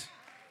needs.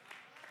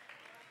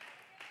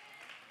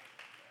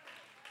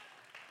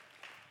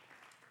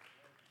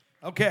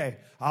 Okay,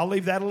 I'll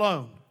leave that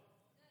alone.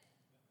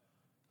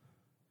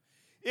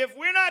 If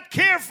we're not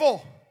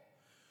careful,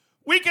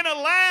 we can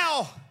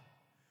allow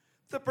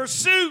the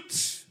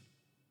pursuits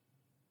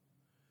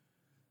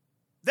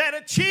that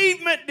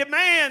achievement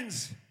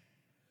demands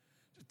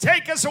to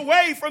take us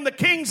away from the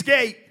King's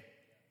Gate.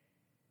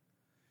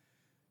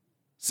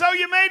 So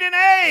you made an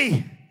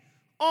A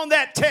on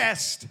that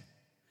test.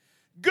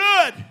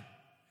 Good.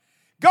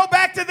 Go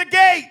back to the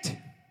gate.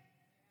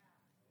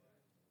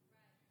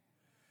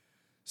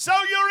 So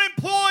you're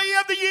Employee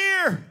of the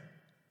Year.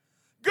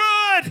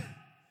 Good.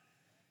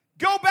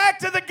 Go back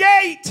to the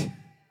gate.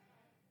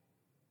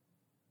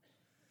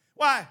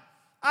 Why?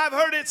 I've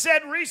heard it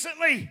said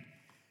recently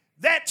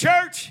that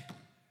church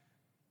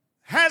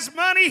has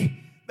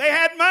money. They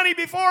had money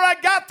before I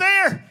got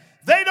there.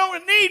 They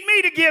don't need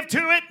me to give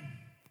to it.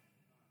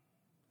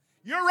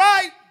 You're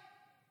right.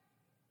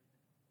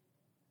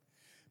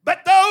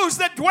 But those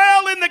that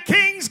dwell in the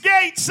King's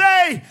Gate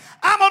say,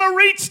 I'm going to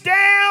reach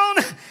down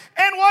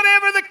and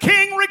whatever the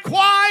King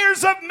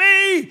requires of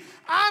me,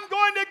 I'm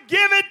going to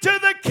give it to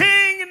the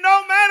King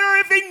no matter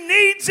if he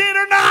needs it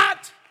or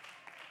not.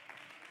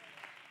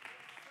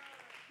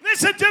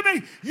 Listen to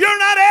me. You're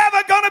not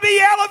ever going to be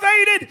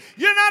elevated.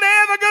 You're not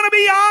ever going to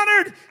be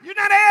honored. You're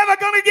not ever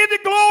going to get the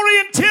glory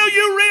until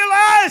you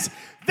realize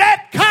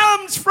that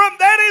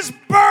is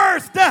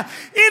birthed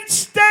in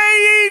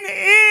staying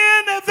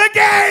in the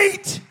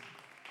gate.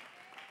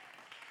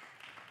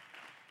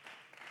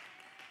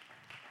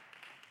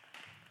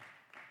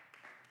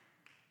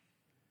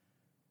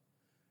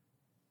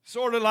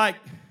 Sort of like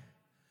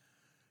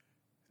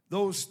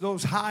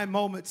those high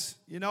moments.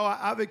 You know,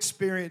 I've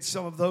experienced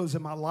some of those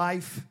in my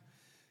life.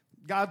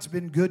 God's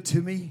been good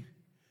to me.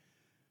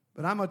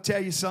 But I'm going to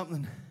tell you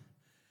something.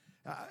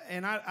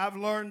 And I've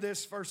learned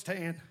this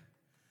firsthand.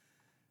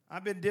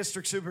 I've been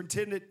district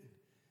superintendent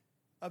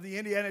of the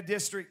Indiana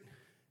district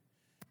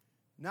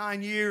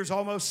 9 years,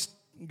 almost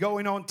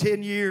going on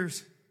 10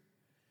 years.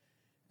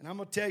 And I'm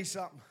going to tell you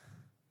something.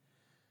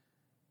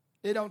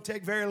 It don't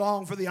take very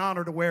long for the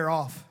honor to wear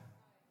off.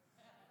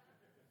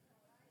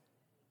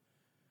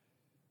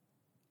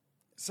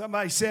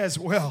 Somebody says,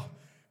 well,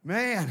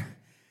 man,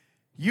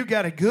 you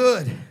got it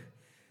good.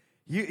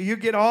 You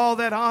get all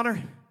that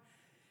honor.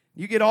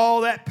 You get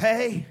all that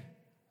pay.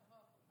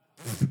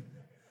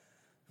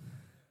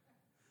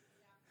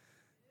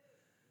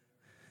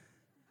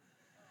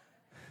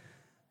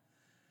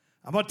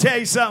 I'm going to tell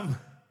you something.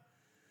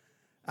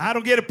 I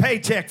don't get a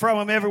paycheck from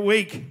them every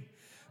week.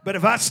 But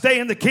if I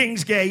stay in the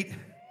King's Gate,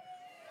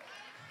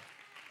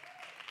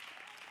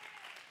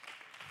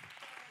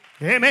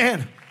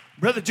 amen.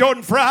 Brother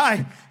Jordan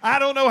Fry, I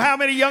don't know how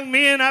many young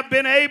men I've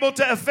been able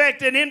to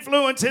affect and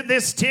influence in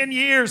this 10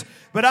 years,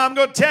 but I'm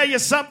going to tell you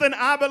something.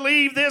 I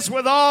believe this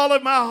with all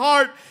of my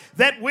heart,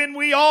 that when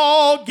we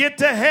all get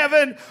to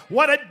heaven,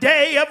 what a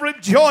day of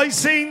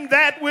rejoicing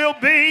that will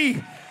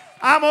be.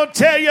 I'm going to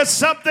tell you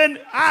something.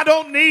 I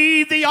don't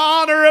need the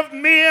honor of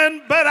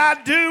men, but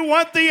I do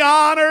want the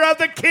honor of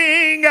the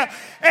King.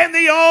 And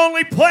the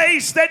only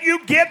place that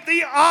you get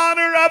the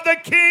honor of the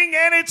King,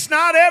 and it's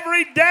not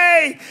every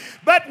day,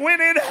 but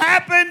when it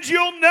happens,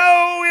 you'll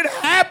know it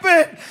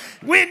happened.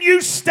 When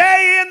you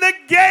stay in the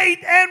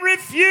gate and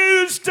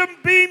refuse to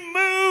be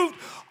moved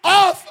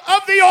off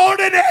of the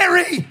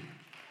ordinary.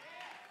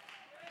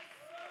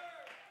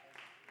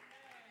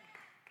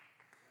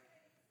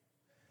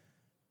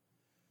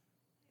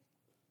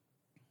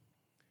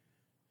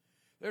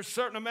 There's a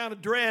certain amount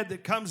of dread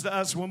that comes to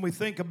us when we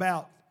think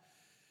about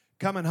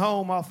coming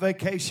home off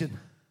vacation.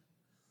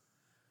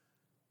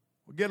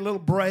 We get a little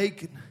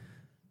break, and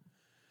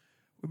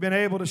we've been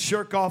able to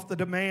shirk off the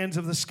demands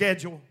of the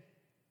schedule,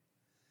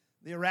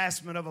 the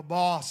harassment of a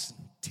boss,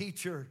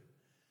 teacher,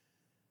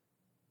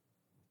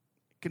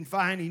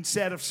 confining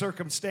set of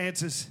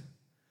circumstances.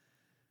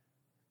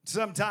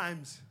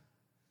 Sometimes,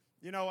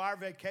 you know, our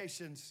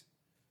vacations,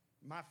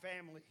 my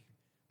family,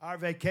 our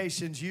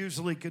vacations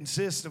usually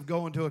consist of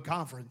going to a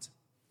conference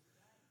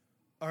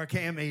or a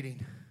camp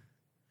meeting.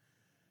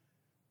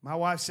 My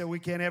wife said we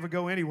can't ever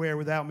go anywhere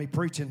without me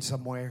preaching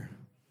somewhere.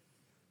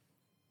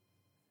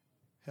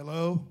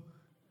 Hello?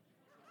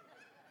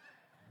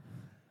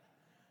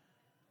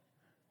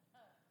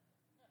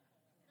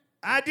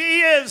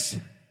 Ideas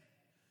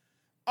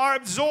are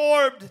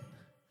absorbed,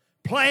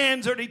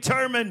 plans are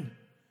determined,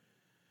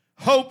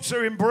 hopes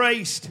are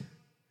embraced.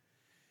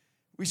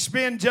 We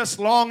spend just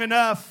long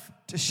enough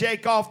to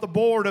shake off the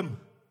boredom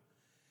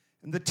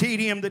and the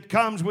tedium that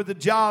comes with the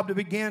job to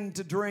begin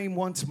to dream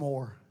once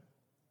more.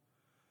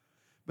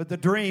 But the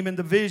dream and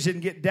the vision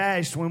get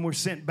dashed when we're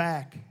sent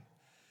back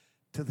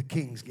to the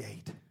King's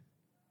Gate.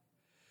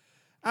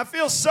 I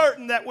feel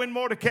certain that when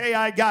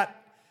Mordecai got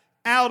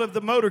out of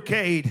the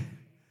motorcade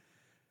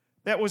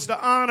that was to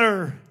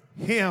honor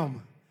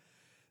him,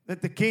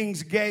 that the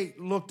King's Gate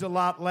looked a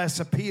lot less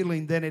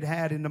appealing than it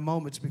had in the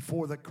moments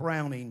before the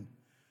crowning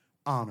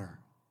honor.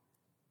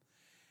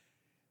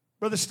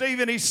 Brother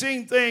Stephen, he's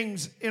seen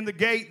things in the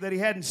gate that he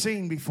hadn't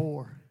seen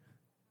before.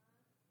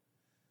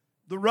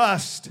 The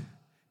rust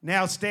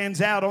now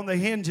stands out on the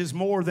hinges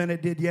more than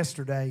it did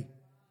yesterday.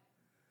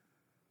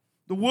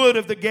 The wood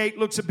of the gate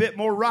looks a bit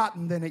more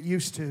rotten than it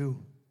used to.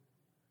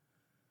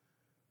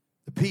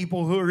 The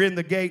people who are in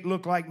the gate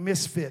look like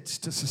misfits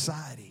to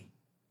society.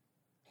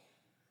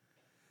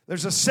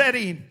 There's a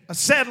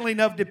settling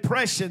of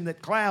depression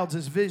that clouds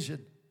his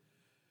vision.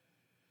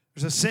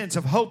 There's a sense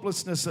of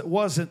hopelessness that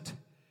wasn't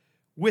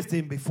with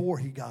him before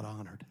he got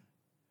honored.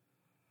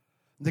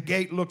 The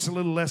gate looks a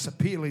little less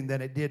appealing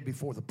than it did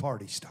before the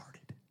party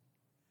started.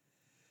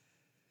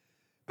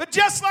 But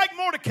just like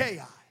Mordecai,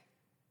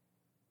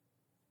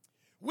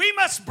 we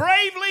must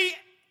bravely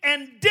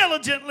and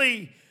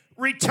diligently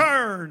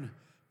return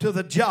to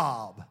the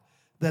job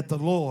that the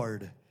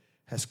Lord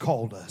has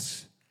called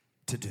us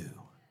to do.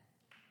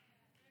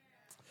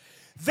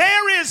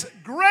 There is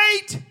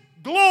great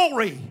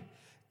glory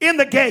in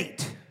the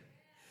gate.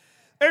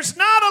 There's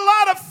not a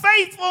lot of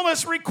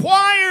faithfulness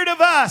required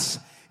of us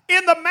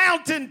in the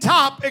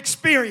mountaintop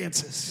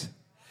experiences.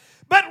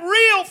 But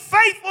real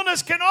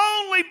faithfulness can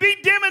only be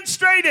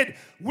demonstrated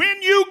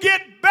when you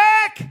get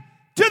back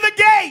to the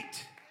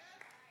gate.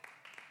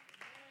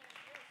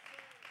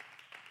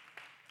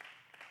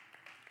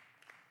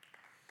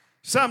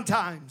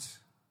 Sometimes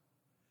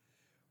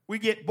we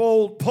get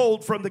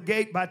pulled from the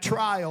gate by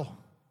trial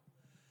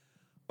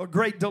or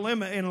great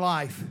dilemma in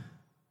life.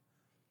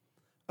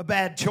 A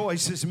bad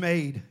choice is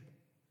made.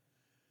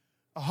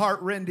 A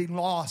heart-rending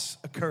loss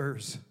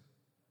occurs.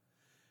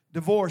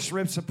 Divorce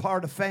rips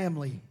apart a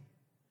family.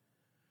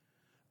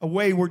 A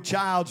wayward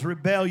child's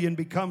rebellion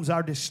becomes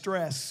our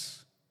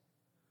distress.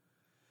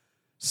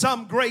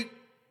 Some great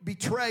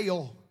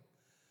betrayal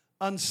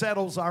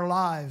unsettles our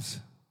lives.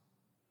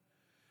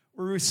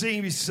 We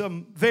receive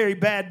some very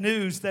bad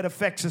news that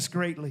affects us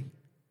greatly.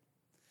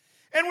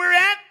 And we're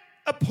at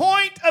a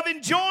point of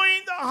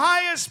enjoying the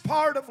highest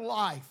part of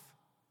life.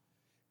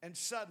 And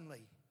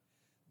suddenly,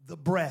 the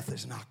breath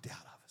is knocked out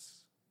of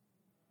us.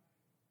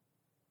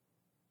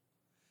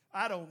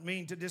 I don't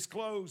mean to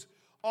disclose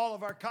all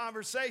of our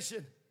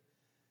conversation,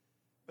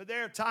 but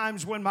there are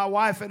times when my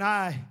wife and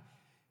I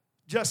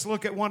just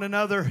look at one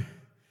another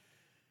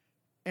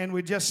and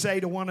we just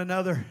say to one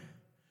another,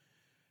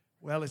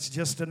 well, it's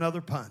just another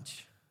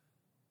punch.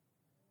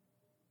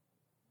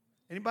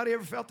 Anybody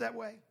ever felt that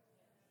way?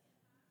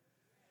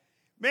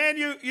 Man,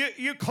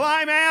 you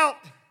climb out.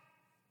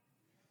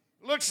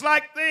 Looks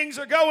like things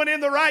are going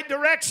in the right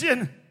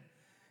direction.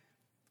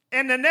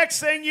 And the next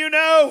thing you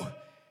know,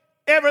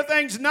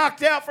 everything's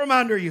knocked out from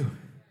under you.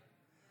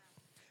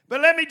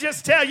 But let me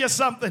just tell you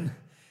something.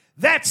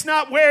 That's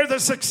not where the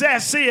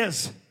success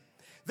is.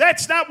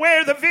 That's not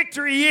where the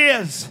victory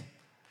is.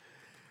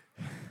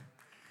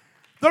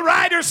 The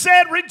writer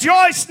said,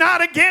 rejoice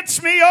not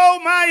against me,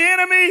 O my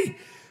enemy,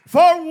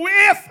 for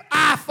if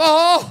I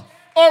fall,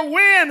 or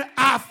when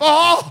I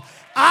fall,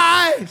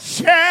 I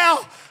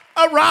shall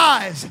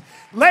arise.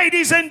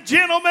 Ladies and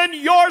gentlemen,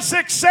 your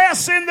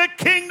success in the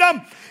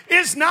kingdom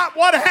is not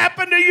what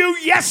happened to you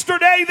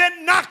yesterday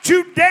that knocked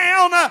you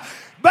down,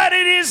 but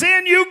it is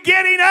in you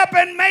getting up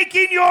and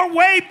making your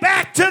way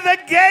back to the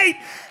gate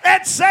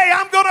and say,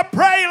 I'm going to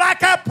pray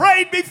like I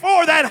prayed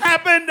before that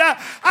happened.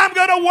 I'm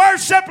going to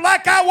worship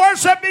like I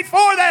worshiped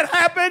before that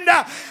happened.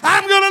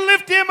 I'm going to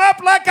lift him up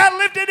like I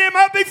lifted him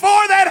up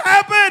before that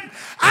happened.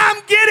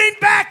 I'm getting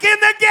back in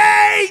the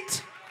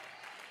gate.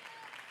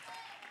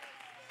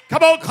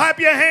 Come on, clap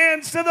your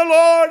hands to the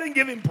Lord and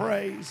give him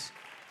praise.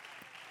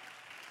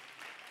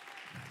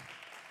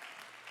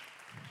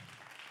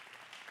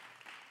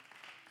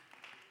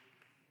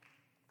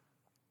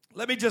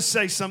 Let me just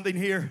say something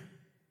here.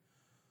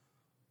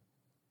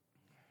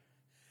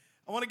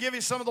 I want to give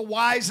you some of the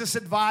wisest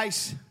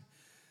advice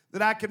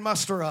that I can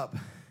muster up.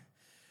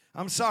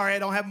 I'm sorry I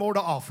don't have more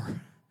to offer.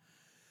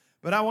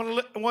 But I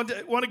want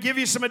to give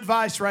you some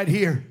advice right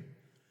here.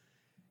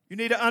 You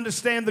need to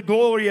understand the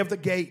glory of the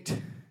gate.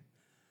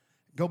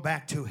 Go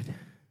back to it.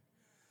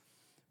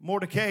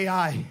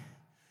 Mordecai,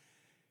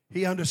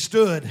 he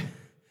understood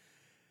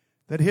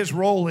that his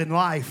role in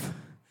life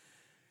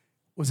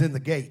was in the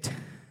gate.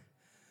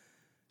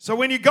 So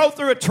when you go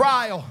through a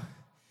trial,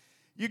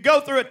 you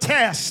go through a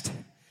test,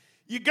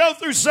 you go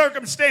through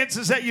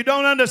circumstances that you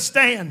don't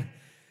understand,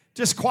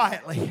 just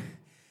quietly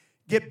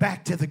get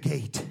back to the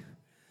gate.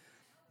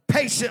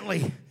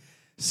 Patiently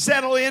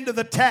settle into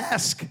the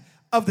task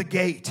of the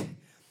gate.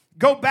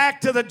 Go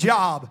back to the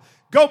job.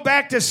 Go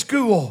back to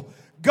school.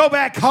 Go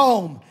back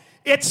home.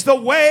 It's the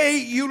way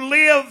you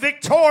live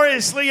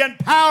victoriously and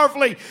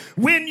powerfully.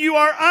 When you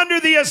are under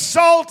the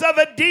assault of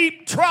a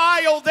deep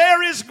trial,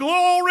 there is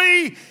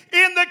glory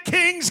in the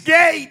King's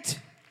gate.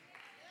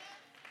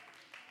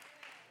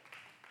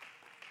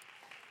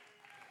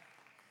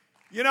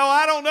 You know,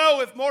 I don't know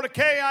if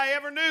Mordecai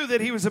ever knew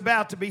that he was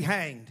about to be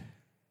hanged.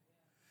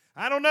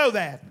 I don't know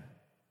that.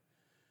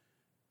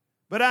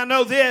 But I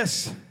know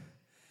this,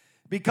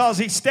 because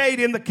he stayed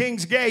in the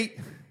King's gate,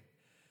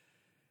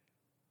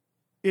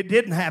 it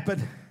didn't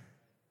happen.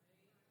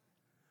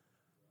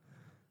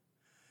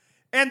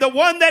 And the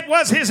one that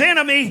was his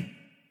enemy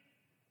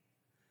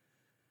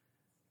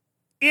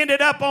ended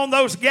up on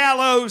those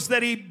gallows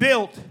that he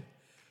built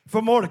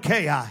for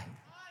Mordecai.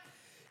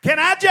 Can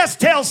I just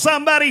tell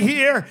somebody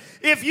here,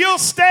 if you'll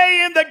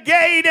stay in the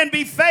gate and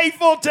be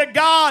faithful to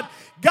God,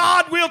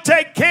 God will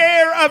take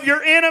care of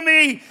your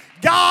enemy.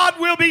 God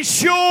will be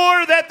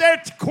sure that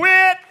they're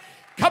quit.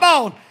 Come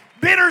on,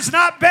 bitter's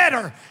not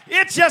better.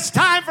 It's just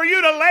time for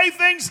you to lay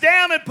things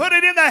down and put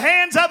it in the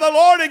hands of the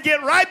Lord and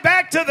get right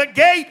back to the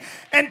gate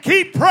and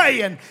keep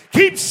praying,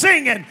 keep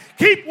singing,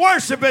 keep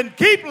worshiping,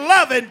 keep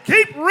loving,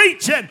 keep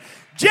reaching.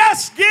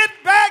 Just get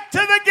back to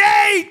the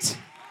gate.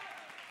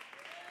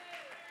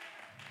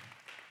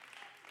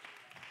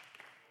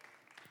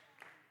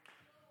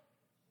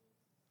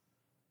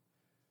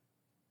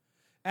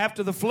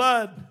 After the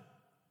flood,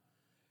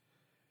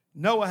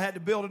 Noah had to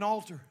build an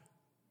altar.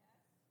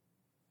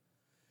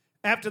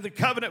 After the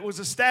covenant was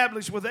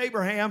established with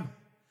Abraham,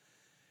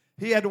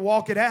 he had to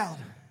walk it out.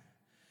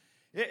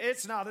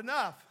 It's not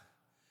enough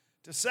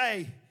to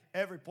say,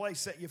 every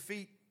place that your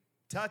feet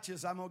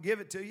touches, I'm going to give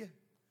it to you.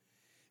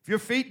 If your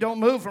feet don't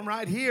move from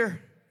right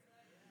here,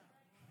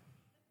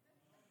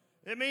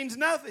 it means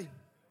nothing.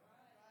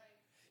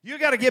 You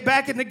got to get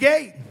back in the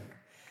gate.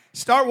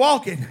 Start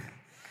walking.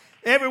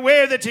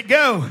 Everywhere that you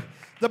go,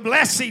 the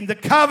blessing, the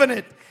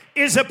covenant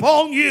is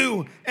upon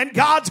you, and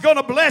God's going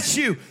to bless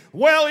you.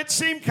 Well, it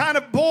seemed kind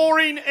of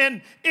boring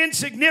and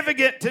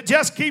insignificant to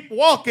just keep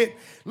walking.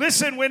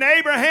 Listen, when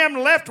Abraham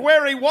left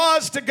where he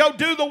was to go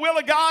do the will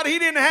of God, he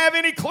didn't have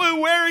any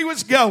clue where he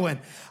was going.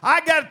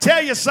 I got to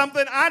tell you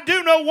something. I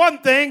do know one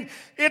thing.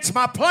 It's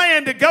my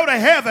plan to go to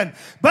heaven.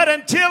 But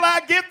until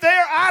I get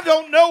there, I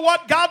don't know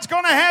what God's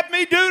going to have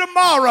me do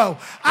tomorrow.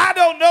 I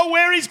don't know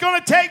where he's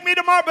going to take me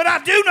tomorrow. But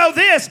I do know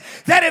this,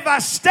 that if I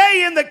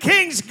stay in the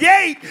King's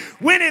gate,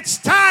 when it's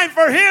time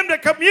for him to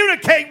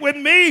communicate with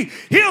me,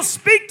 he'll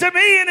speak to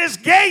me in his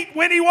gate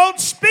when he won't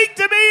speak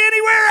to me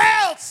anywhere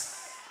else.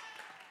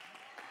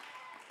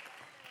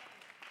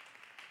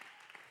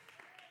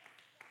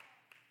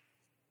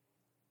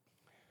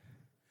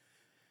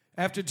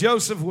 After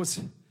Joseph was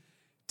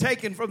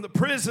taken from the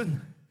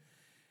prison,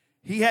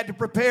 he had to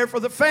prepare for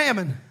the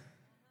famine.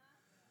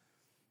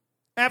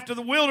 After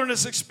the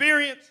wilderness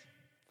experience,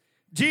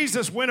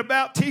 Jesus went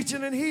about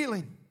teaching and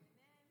healing.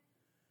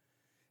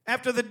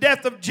 After the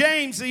death of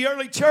James, the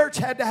early church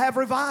had to have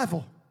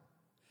revival.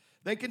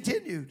 They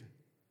continued.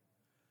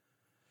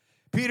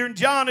 Peter and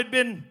John had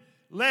been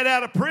let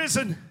out of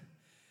prison.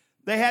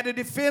 They had to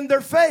defend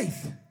their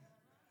faith.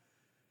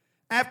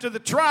 After the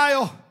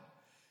trial,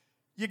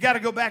 you got to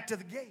go back to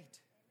the gate.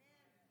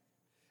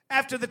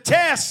 After the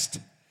test,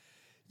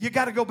 you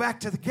got to go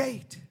back to the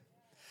gate.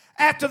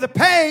 After the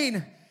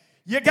pain,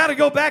 you got to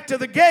go back to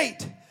the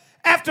gate.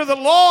 After the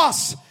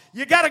loss,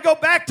 you got to go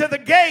back to the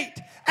gate.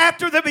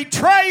 After the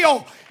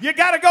betrayal, you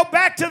got to go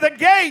back to the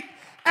gate.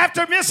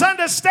 After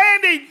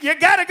misunderstanding, you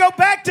got to go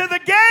back to the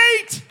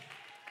gate.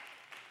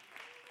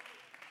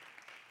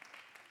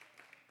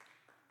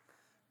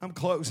 I'm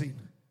closing.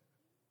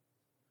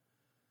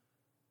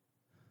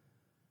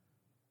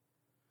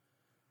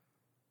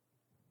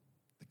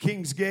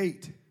 King's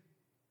gate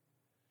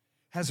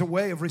has a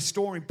way of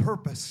restoring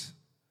purpose,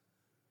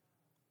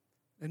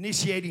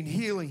 initiating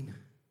healing,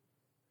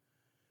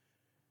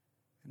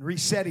 and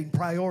resetting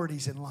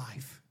priorities in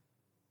life.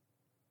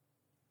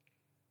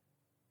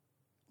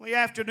 On the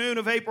afternoon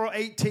of April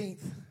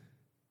 18th,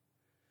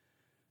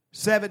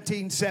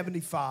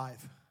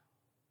 1775,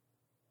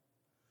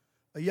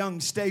 a young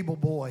stable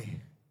boy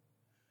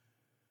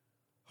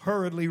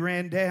hurriedly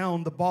ran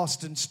down the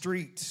Boston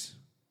streets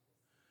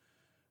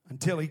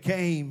until he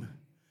came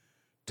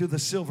to the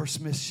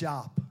silversmith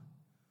shop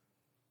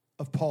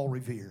of Paul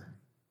Revere.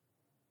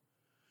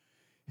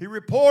 He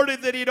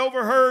reported that he'd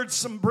overheard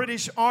some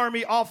British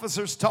Army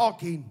officers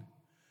talking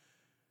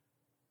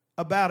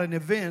about an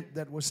event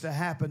that was to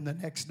happen the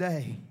next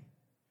day.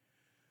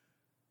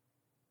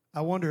 I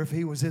wonder if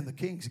he was in the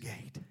King's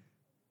Gate.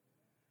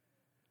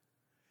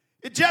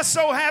 It just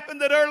so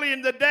happened that early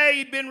in the day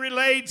he'd been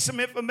relayed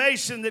some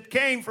information that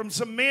came from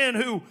some men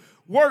who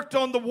worked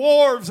on the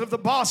wharves of the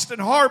Boston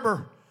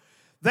Harbor.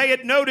 They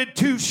had noted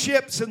two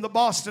ships in the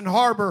Boston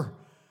Harbor,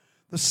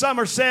 the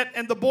Somerset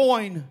and the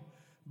Boyne,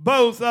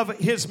 both of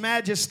His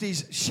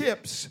Majesty's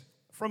ships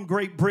from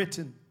Great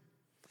Britain.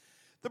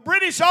 The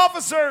British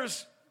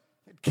officers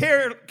had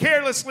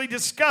carelessly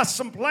discussed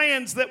some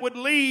plans that would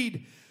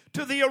lead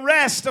to the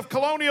arrest of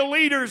colonial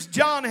leaders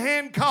John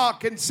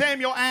Hancock and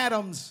Samuel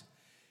Adams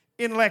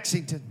in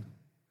Lexington.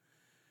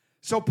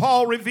 So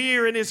Paul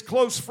Revere and his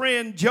close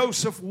friend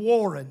Joseph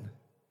Warren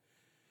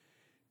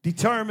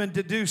determined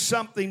to do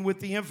something with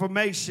the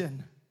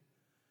information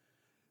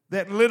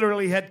that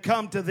literally had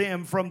come to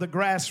them from the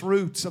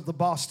grassroots of the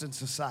Boston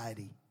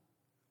Society.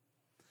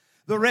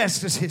 The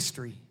rest is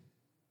history.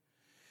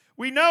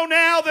 We know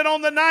now that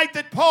on the night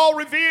that Paul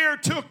Revere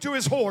took to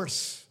his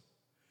horse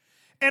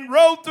and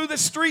rode through the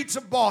streets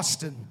of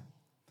Boston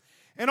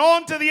and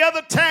on to the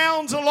other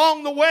towns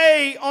along the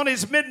way on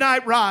his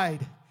midnight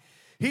ride,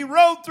 he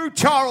rode through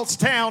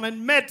Charlestown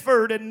and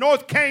Medford and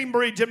North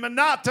Cambridge and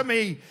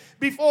Menotomy.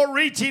 Before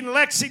reaching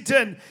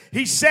Lexington,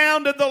 he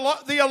sounded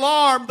the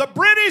alarm. The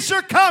British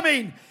are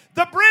coming.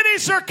 The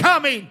British are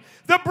coming.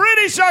 The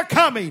British are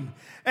coming.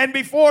 And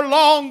before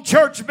long,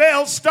 church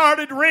bells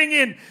started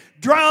ringing.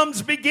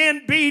 Drums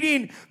began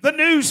beating. The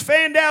news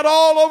fanned out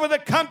all over the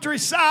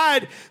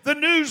countryside. The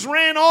news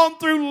ran on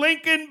through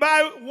Lincoln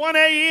by 1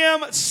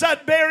 a.m.,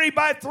 Sudbury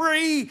by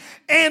 3,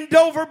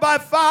 Andover by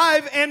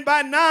 5, and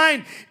by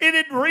 9, it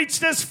had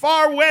reached as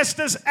far west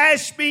as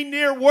Ashby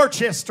near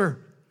Worcester.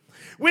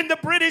 When the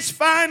British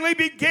finally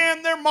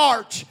began their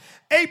march,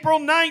 April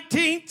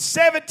 19th,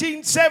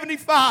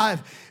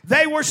 1775,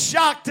 they were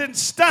shocked and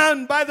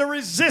stunned by the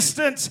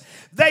resistance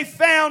they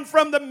found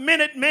from the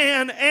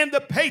Minutemen and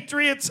the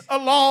Patriots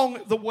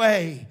along the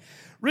way.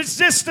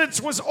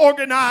 Resistance was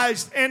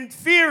organized, and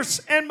fierce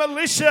and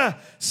militia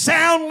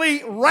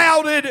soundly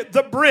routed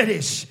the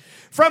British.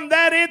 From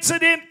that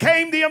incident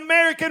came the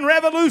American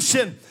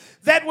Revolution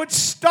that would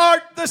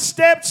start the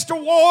steps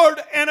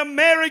toward an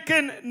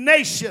American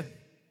nation.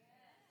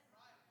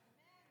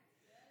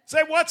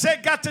 Say, what's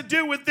that got to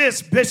do with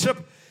this,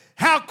 Bishop?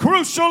 How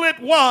crucial it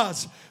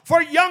was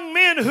for young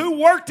men who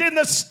worked in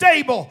the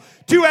stable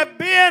to have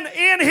been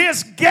in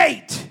his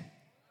gate.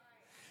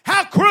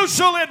 How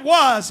crucial it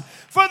was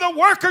for the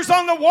workers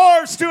on the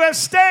wharves to have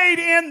stayed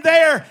in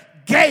their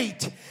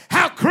gate.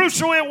 How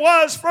crucial it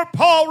was for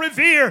Paul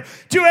Revere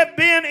to have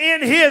been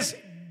in his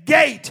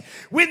gate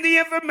when the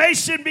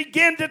information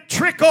began to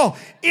trickle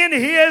in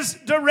his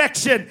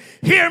direction.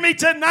 Hear me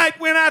tonight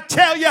when I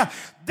tell you,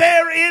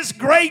 there is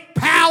great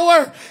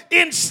power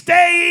in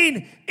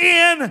staying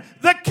in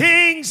the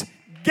King's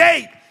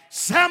gate.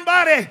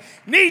 Somebody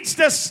needs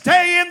to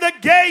stay in the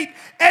gate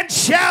and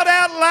shout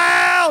out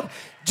loud,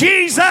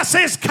 Jesus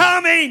is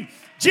coming!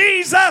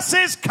 Jesus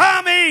is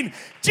coming!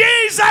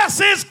 Jesus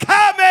is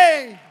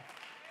coming!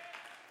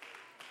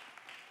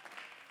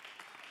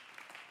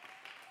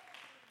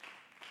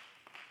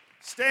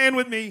 Stand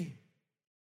with me.